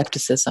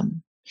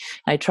skepticism.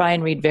 I try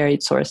and read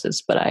varied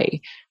sources, but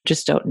I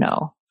just don't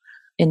know.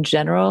 In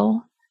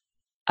general,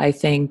 I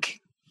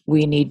think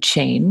we need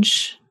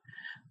change.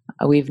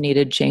 We've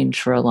needed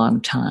change for a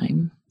long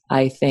time.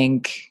 I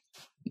think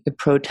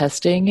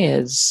protesting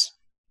is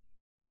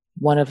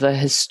one of the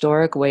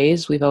historic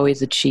ways we've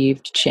always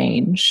achieved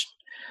change.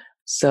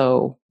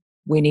 So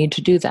we need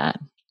to do that.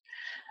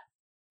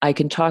 I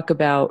can talk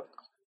about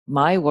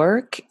my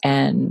work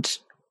and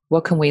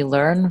what can we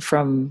learn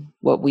from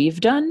what we've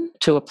done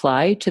to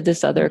apply to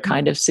this other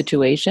kind of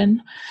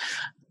situation.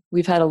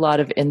 We've had a lot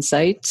of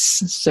insights,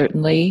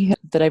 certainly,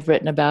 that I've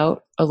written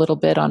about a little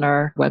bit on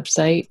our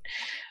website.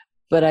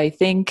 But I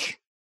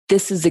think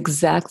this is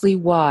exactly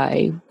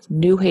why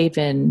New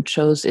Haven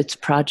chose its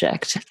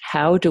project.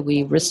 How do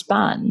we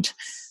respond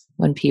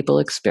when people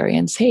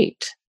experience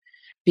hate?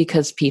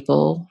 Because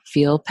people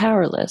feel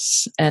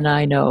powerless. And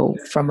I know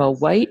from a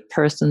white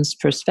person's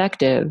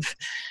perspective,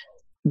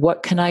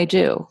 what can I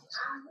do?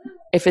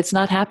 If it's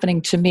not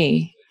happening to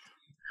me,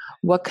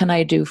 what can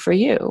I do for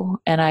you?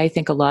 And I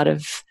think a lot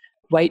of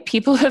white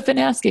people have been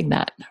asking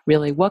that,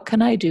 really, what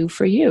can I do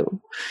for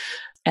you?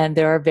 And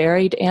there are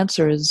varied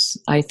answers,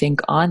 I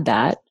think, on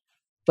that.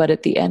 But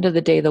at the end of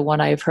the day, the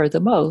one I've heard the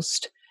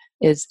most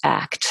is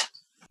act.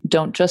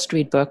 Don't just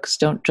read books.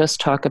 Don't just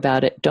talk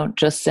about it. Don't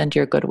just send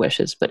your good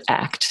wishes, but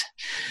act.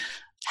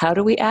 How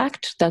do we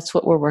act? That's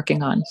what we're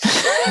working on.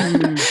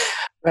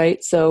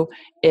 Right? So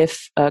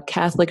if a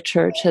Catholic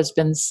church has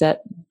been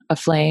set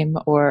aflame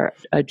or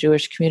a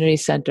Jewish community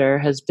center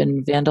has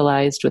been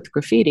vandalized with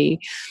graffiti,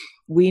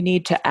 we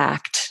need to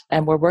act.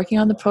 And we're working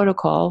on the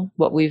protocol.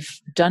 What we've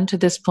done to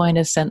this point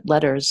is sent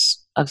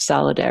letters of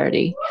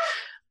solidarity.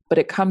 But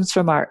it comes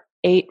from our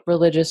 8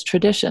 religious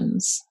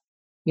traditions.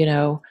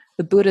 The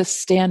Buddhists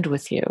stand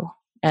with you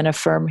and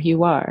affirm who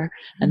you are.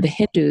 And the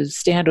Hindus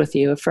stand with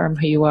you, affirm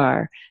who you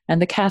are.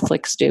 And the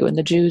Catholics do, and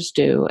the Jews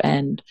do,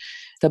 and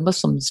the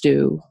Muslims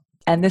do.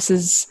 And this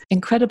is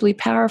incredibly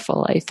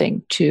powerful, I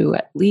think, to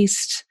at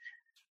least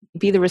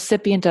be the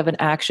recipient of an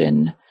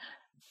action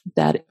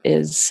that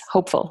is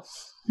hopeful.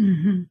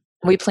 Mm-hmm.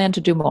 We plan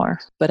to do more,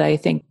 but I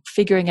think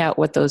figuring out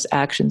what those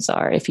actions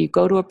are. If you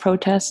go to a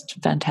protest,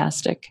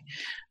 fantastic.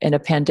 In a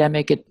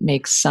pandemic, it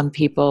makes some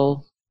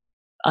people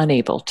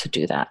unable to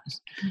do that.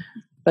 Mm-hmm.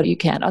 But you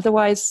can.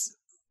 Otherwise,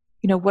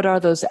 what are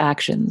those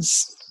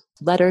actions?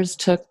 Letters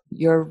to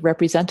your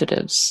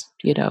representatives,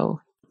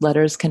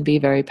 letters can be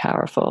very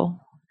powerful,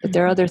 but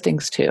there are other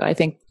things too. I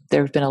think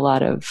there have been a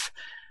lot of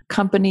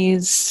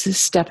companies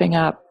stepping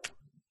up,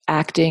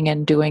 acting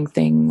and doing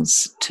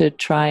things to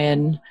try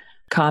and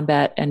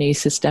combat any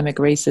systemic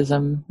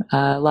racism.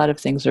 A lot of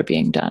things are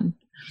being done.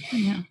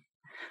 Yeah.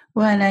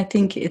 Well, and I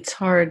think it's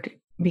hard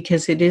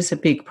because it is a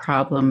big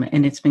problem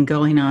and it's been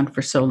going on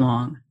for so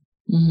long.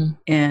 Mm-hmm.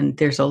 And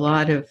there's a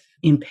lot of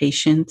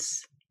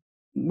impatience,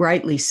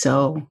 rightly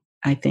so,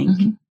 I think.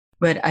 Mm-hmm.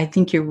 But I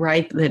think you're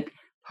right that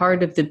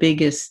part of the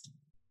biggest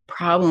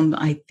problem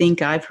I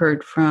think I've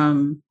heard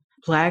from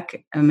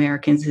Black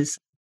Americans is,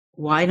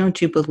 why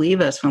don't you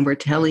believe us when we're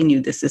telling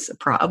you this is a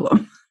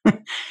problem?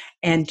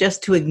 And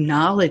just to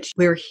acknowledge,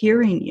 we're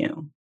hearing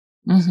you.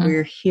 Mm-hmm.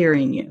 We're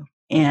hearing you.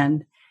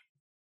 And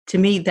to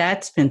me,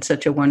 that's been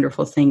such a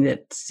wonderful thing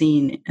that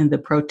seen and the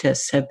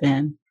protests have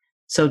been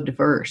so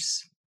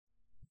diverse.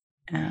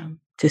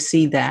 To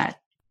see that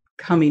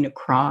coming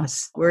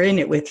across, we're in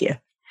it with you,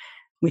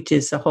 which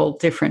is a whole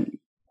different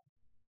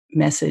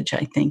message,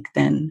 I think,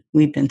 than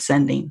we've been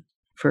sending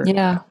for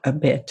a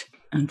bit,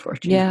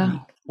 unfortunately. Yeah,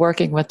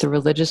 working with the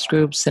religious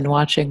groups and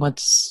watching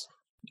what's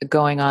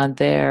going on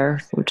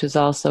there, which is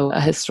also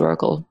a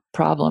historical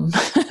problem.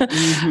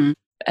 Mm-hmm.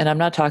 And I'm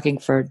not talking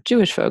for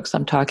Jewish folks.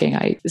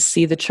 I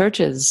see the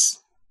churches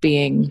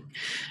being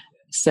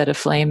set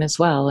aflame as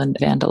well and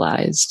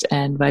vandalized.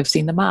 And I've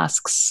seen the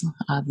mosques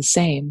the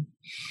same.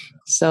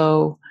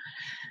 So,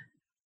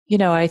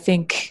 I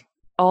think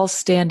all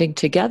standing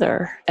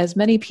together, as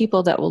many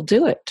people that will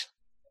do it,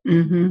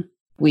 Mm-hmm.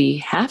 we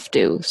have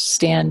to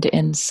stand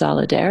in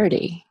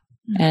solidarity.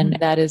 Mm-hmm. And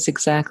that is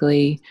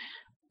exactly,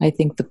 I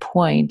think, the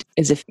point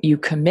is if you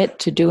commit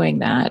to doing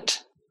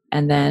that,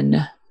 and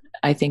then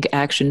I think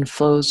action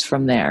flows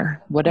from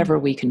there, whatever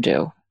we can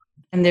do.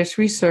 And there's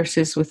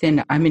resources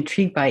within, I'm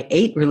intrigued by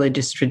 8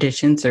 religious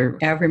traditions, or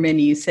however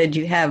many you said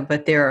you have,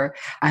 but there are,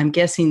 I'm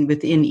guessing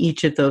within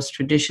each of those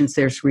traditions,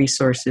 there's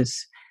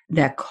resources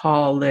that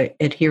call the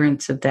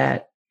adherents of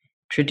that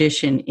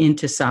tradition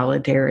into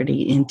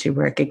solidarity, into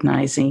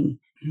recognizing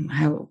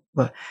how,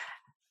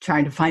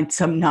 trying to find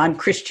some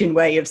non-Christian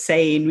way of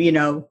saying,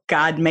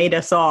 God made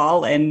us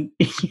all and,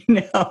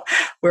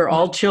 we're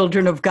all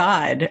children of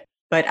God.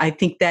 But I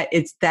think that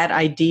it's that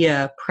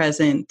idea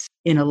present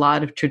in a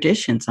lot of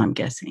traditions, I'm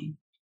guessing.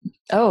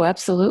 Oh,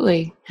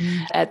 absolutely.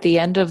 Mm. At the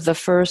end of the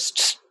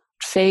first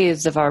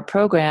phase of our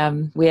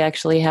program, we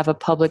actually have a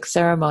public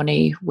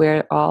ceremony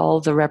where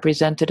all the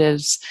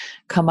representatives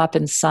come up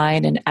and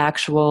sign an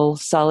actual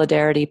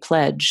solidarity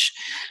pledge.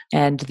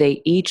 And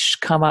they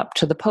each come up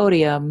to the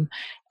podium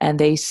and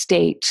they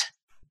state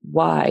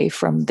why,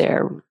 from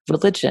their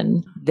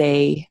religion,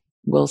 they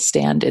will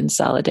stand in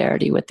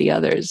solidarity with the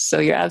others. So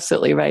you're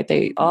absolutely right.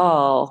 They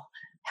all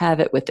have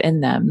it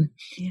within them.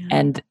 Yeah.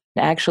 And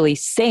actually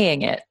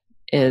saying it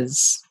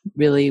is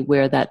really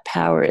where that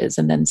power is,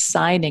 and then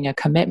signing a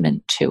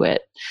commitment to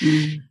it.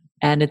 Mm.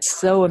 And it's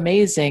so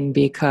amazing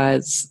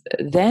because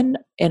then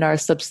in our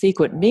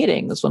subsequent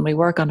meetings, when we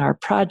work on our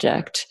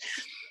project,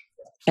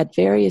 at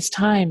various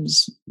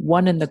times,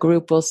 one in the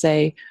group will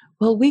say,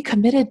 well, we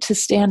committed to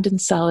stand in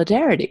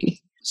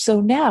solidarity.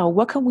 So now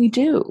what can we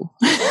do?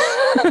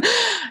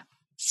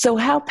 So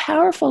how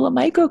powerful a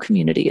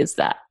micro-community is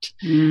that?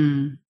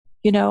 Mm.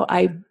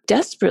 I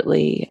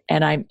desperately,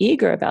 and I'm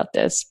eager about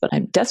this, but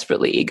I'm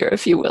desperately eager,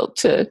 if you will,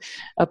 to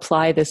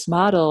apply this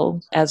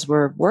model as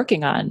we're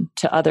working on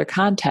to other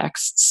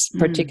contexts,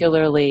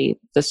 particularly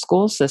the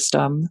school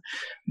system,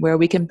 where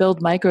we can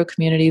build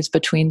micro-communities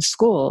between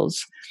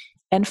schools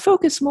and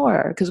focus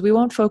more, because we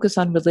won't focus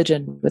on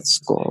religion with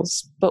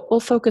schools, but we'll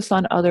focus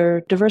on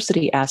other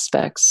diversity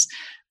aspects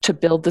to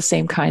build the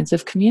same kinds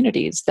of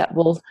communities that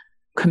will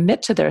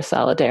commit to their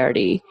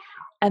solidarity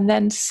and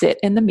then sit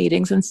in the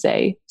meetings and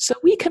say, so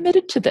we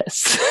committed to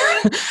this.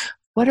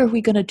 What are we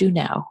going to do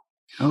now?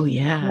 Oh,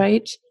 yeah.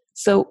 Right?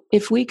 So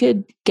if we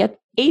could get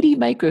 80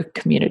 micro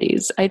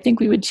communities, I think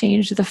we would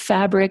change the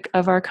fabric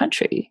of our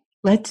country.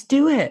 Let's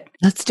do it.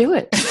 Let's do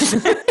it.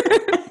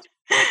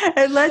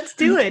 And let's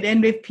do it.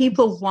 And if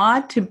people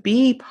want to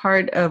be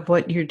part of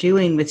what you're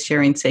doing with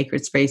Sharing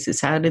Sacred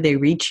Spaces, how do they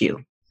reach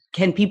you?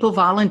 Can people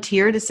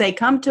volunteer to say,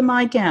 come to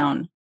my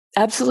town?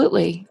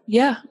 Absolutely.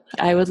 Yeah,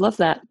 I would love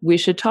that. We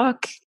should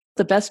talk.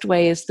 The best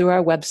way is through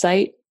our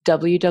website,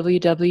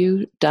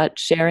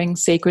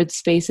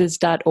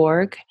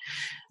 www.sharingsacredspaces.org.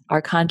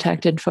 Our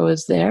contact info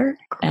is there.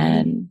 Great.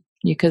 And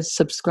you could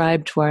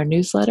subscribe to our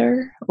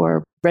newsletter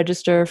or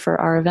register for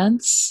our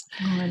events.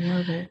 Oh, I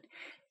love it.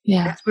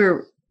 Yeah. As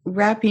we're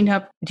wrapping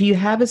up, do you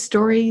have a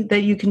story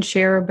that you can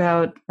share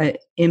about an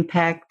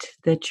impact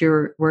that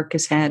your work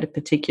has had, a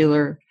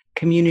particular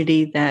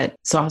community that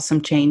saw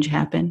some change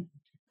happen?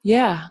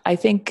 Yeah, I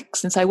think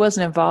since I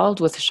wasn't involved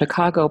with the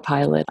Chicago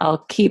pilot,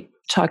 I'll keep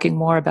talking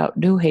more about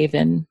New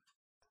Haven.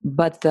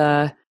 But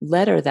the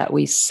letter that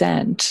we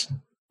sent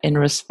in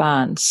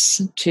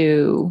response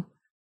to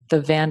the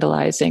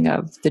vandalizing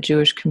of the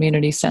Jewish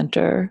Community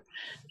Center,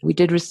 we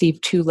did receive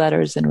 2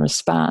 letters in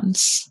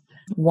response.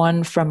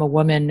 One from a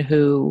woman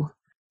who,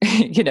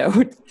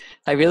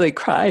 I really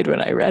cried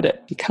when I read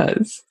it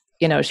because,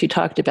 she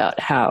talked about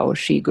how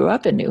she grew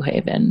up in New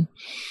Haven.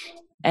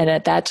 And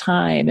at that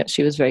time,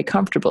 she was very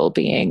comfortable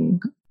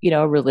being,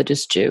 a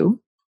religious Jew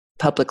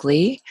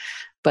publicly,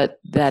 but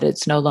that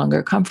it's no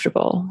longer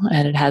comfortable,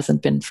 and it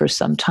hasn't been for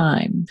some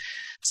time.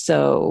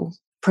 So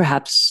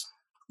perhaps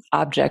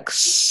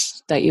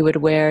objects that you would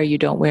wear, you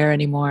don't wear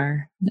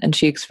anymore. And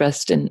she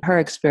expressed in her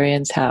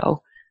experience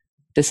how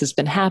this has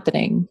been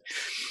happening.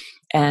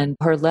 And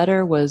her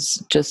letter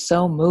was just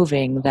so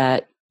moving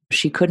that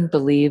she couldn't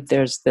believe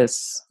there's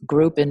this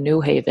group in New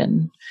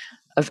Haven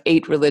of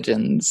 8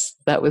 religions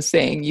that was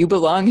saying, you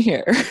belong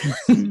here.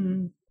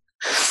 Mm-hmm.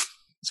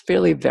 It's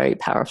really very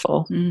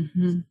powerful.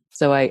 Mm-hmm.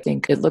 So I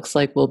think it looks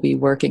like we'll be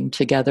working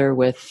together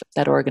with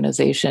that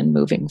organization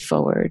moving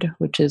forward,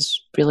 which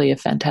is really a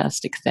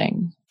fantastic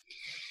thing.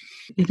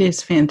 It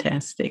is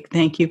fantastic.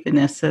 Thank you,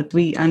 Vanessa.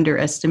 We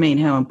underestimate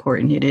how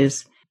important it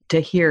is to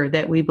hear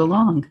that we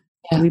belong.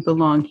 Yeah. We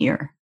belong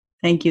here.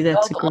 Thank you.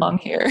 That's we all belong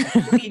here.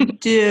 We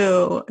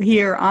do,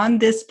 here on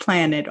this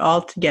planet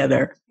all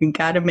together. We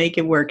got to make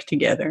it work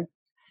together.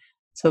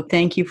 So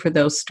thank you for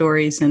those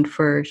stories and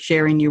for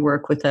sharing your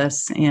work with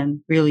us,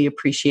 and really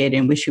appreciate it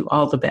and wish you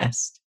all the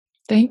best.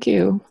 Thank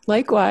you.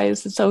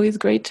 Likewise, it's always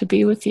great to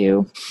be with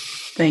you.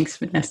 Thanks,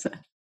 Vanessa.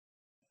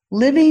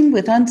 Living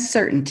with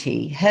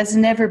uncertainty has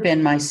never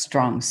been my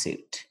strong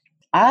suit.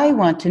 I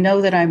want to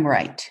know that I'm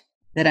right,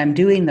 that I'm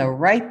doing the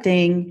right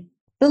thing,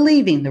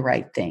 believing the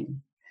right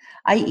thing.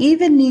 I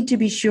even need to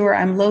be sure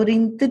I'm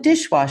loading the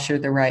dishwasher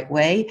the right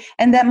way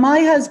and that my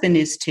husband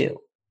is too.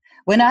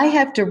 When I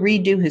have to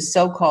redo his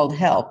so-called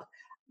help,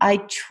 I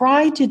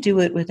try to do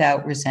it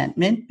without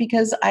resentment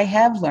because I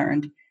have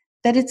learned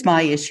that it's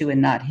my issue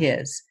and not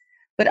his.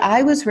 But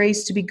I was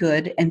raised to be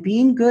good, and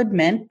being good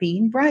meant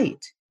being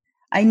right.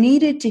 I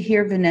needed to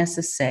hear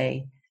Vanessa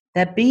say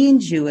that being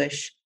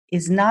Jewish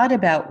is not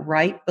about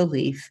right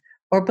belief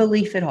or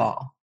belief at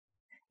all.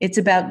 It's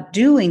about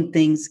doing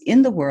things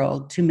in the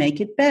world to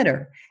make it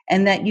better,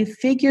 and that you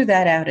figure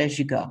that out as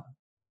you go.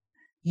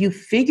 You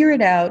figure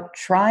it out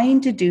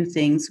trying to do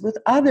things with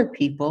other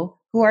people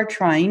who are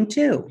trying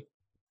too.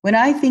 When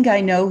I think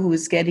I know who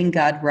is getting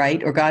God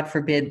right, or God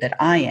forbid that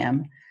I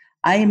am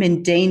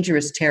in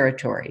dangerous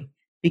territory,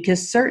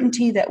 because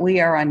certainty that we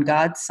are on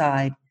God's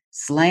side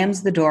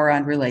slams the door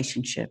on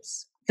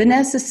relationships.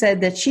 Vanessa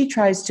said that she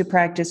tries to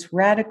practice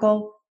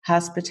radical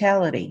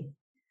hospitality.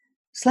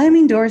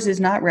 Slamming doors is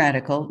not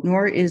radical,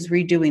 nor is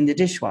redoing the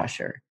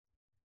dishwasher.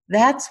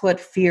 That's what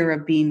fear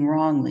of being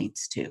wrong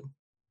leads to.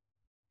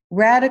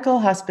 Radical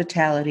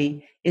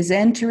hospitality is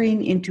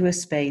entering into a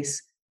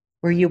space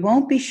where you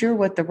won't be sure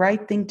what the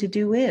right thing to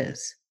do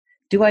is.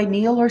 Do I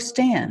kneel or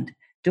stand?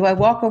 Do I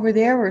walk over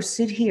there or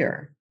sit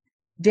here?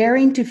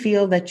 Daring to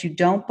feel that you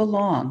don't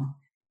belong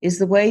is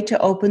the way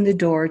to open the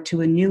door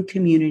to a new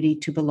community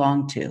to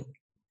belong to.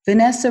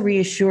 Vanessa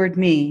reassured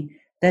me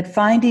that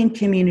finding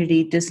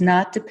community does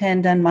not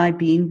depend on my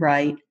being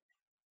right,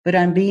 but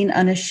on being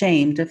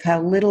unashamed of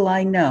how little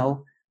I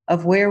know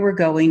of where we're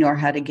going or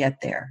how to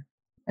get there.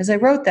 As I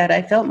wrote that,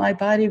 I felt my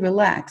body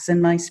relax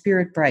and my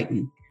spirit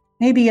brighten.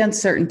 Maybe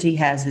uncertainty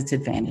has its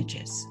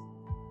advantages.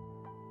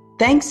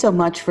 Thanks so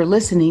much for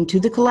listening to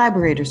the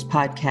Collaborators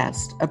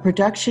Podcast, a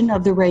production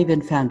of the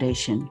Raven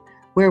Foundation,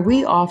 where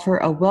we offer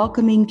a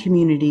welcoming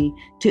community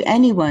to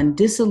anyone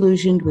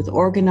disillusioned with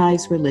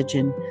organized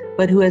religion,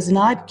 but who has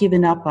not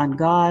given up on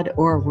God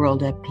or a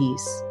world at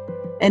peace.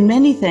 And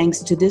many thanks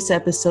to this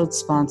episode's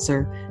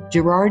sponsor,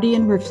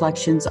 Girardian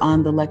Reflections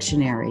on the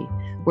Lectionary,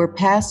 where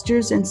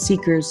pastors and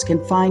seekers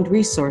can find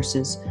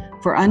resources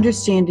for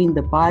understanding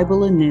the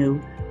Bible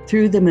anew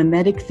through the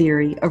mimetic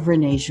theory of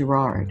René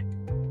Girard.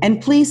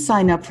 And please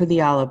sign up for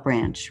the Olive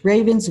Branch,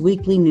 Raven's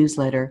weekly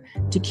newsletter,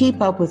 to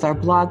keep up with our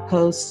blog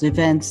posts,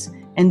 events,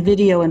 and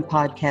video and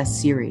podcast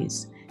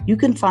series. You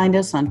can find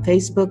us on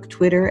Facebook,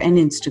 Twitter, and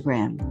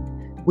Instagram.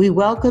 We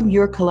welcome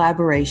your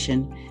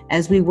collaboration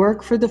as we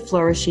work for the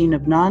flourishing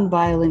of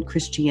nonviolent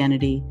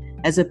Christianity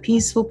as a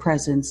peaceful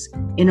presence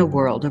in a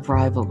world of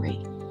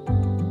rivalry.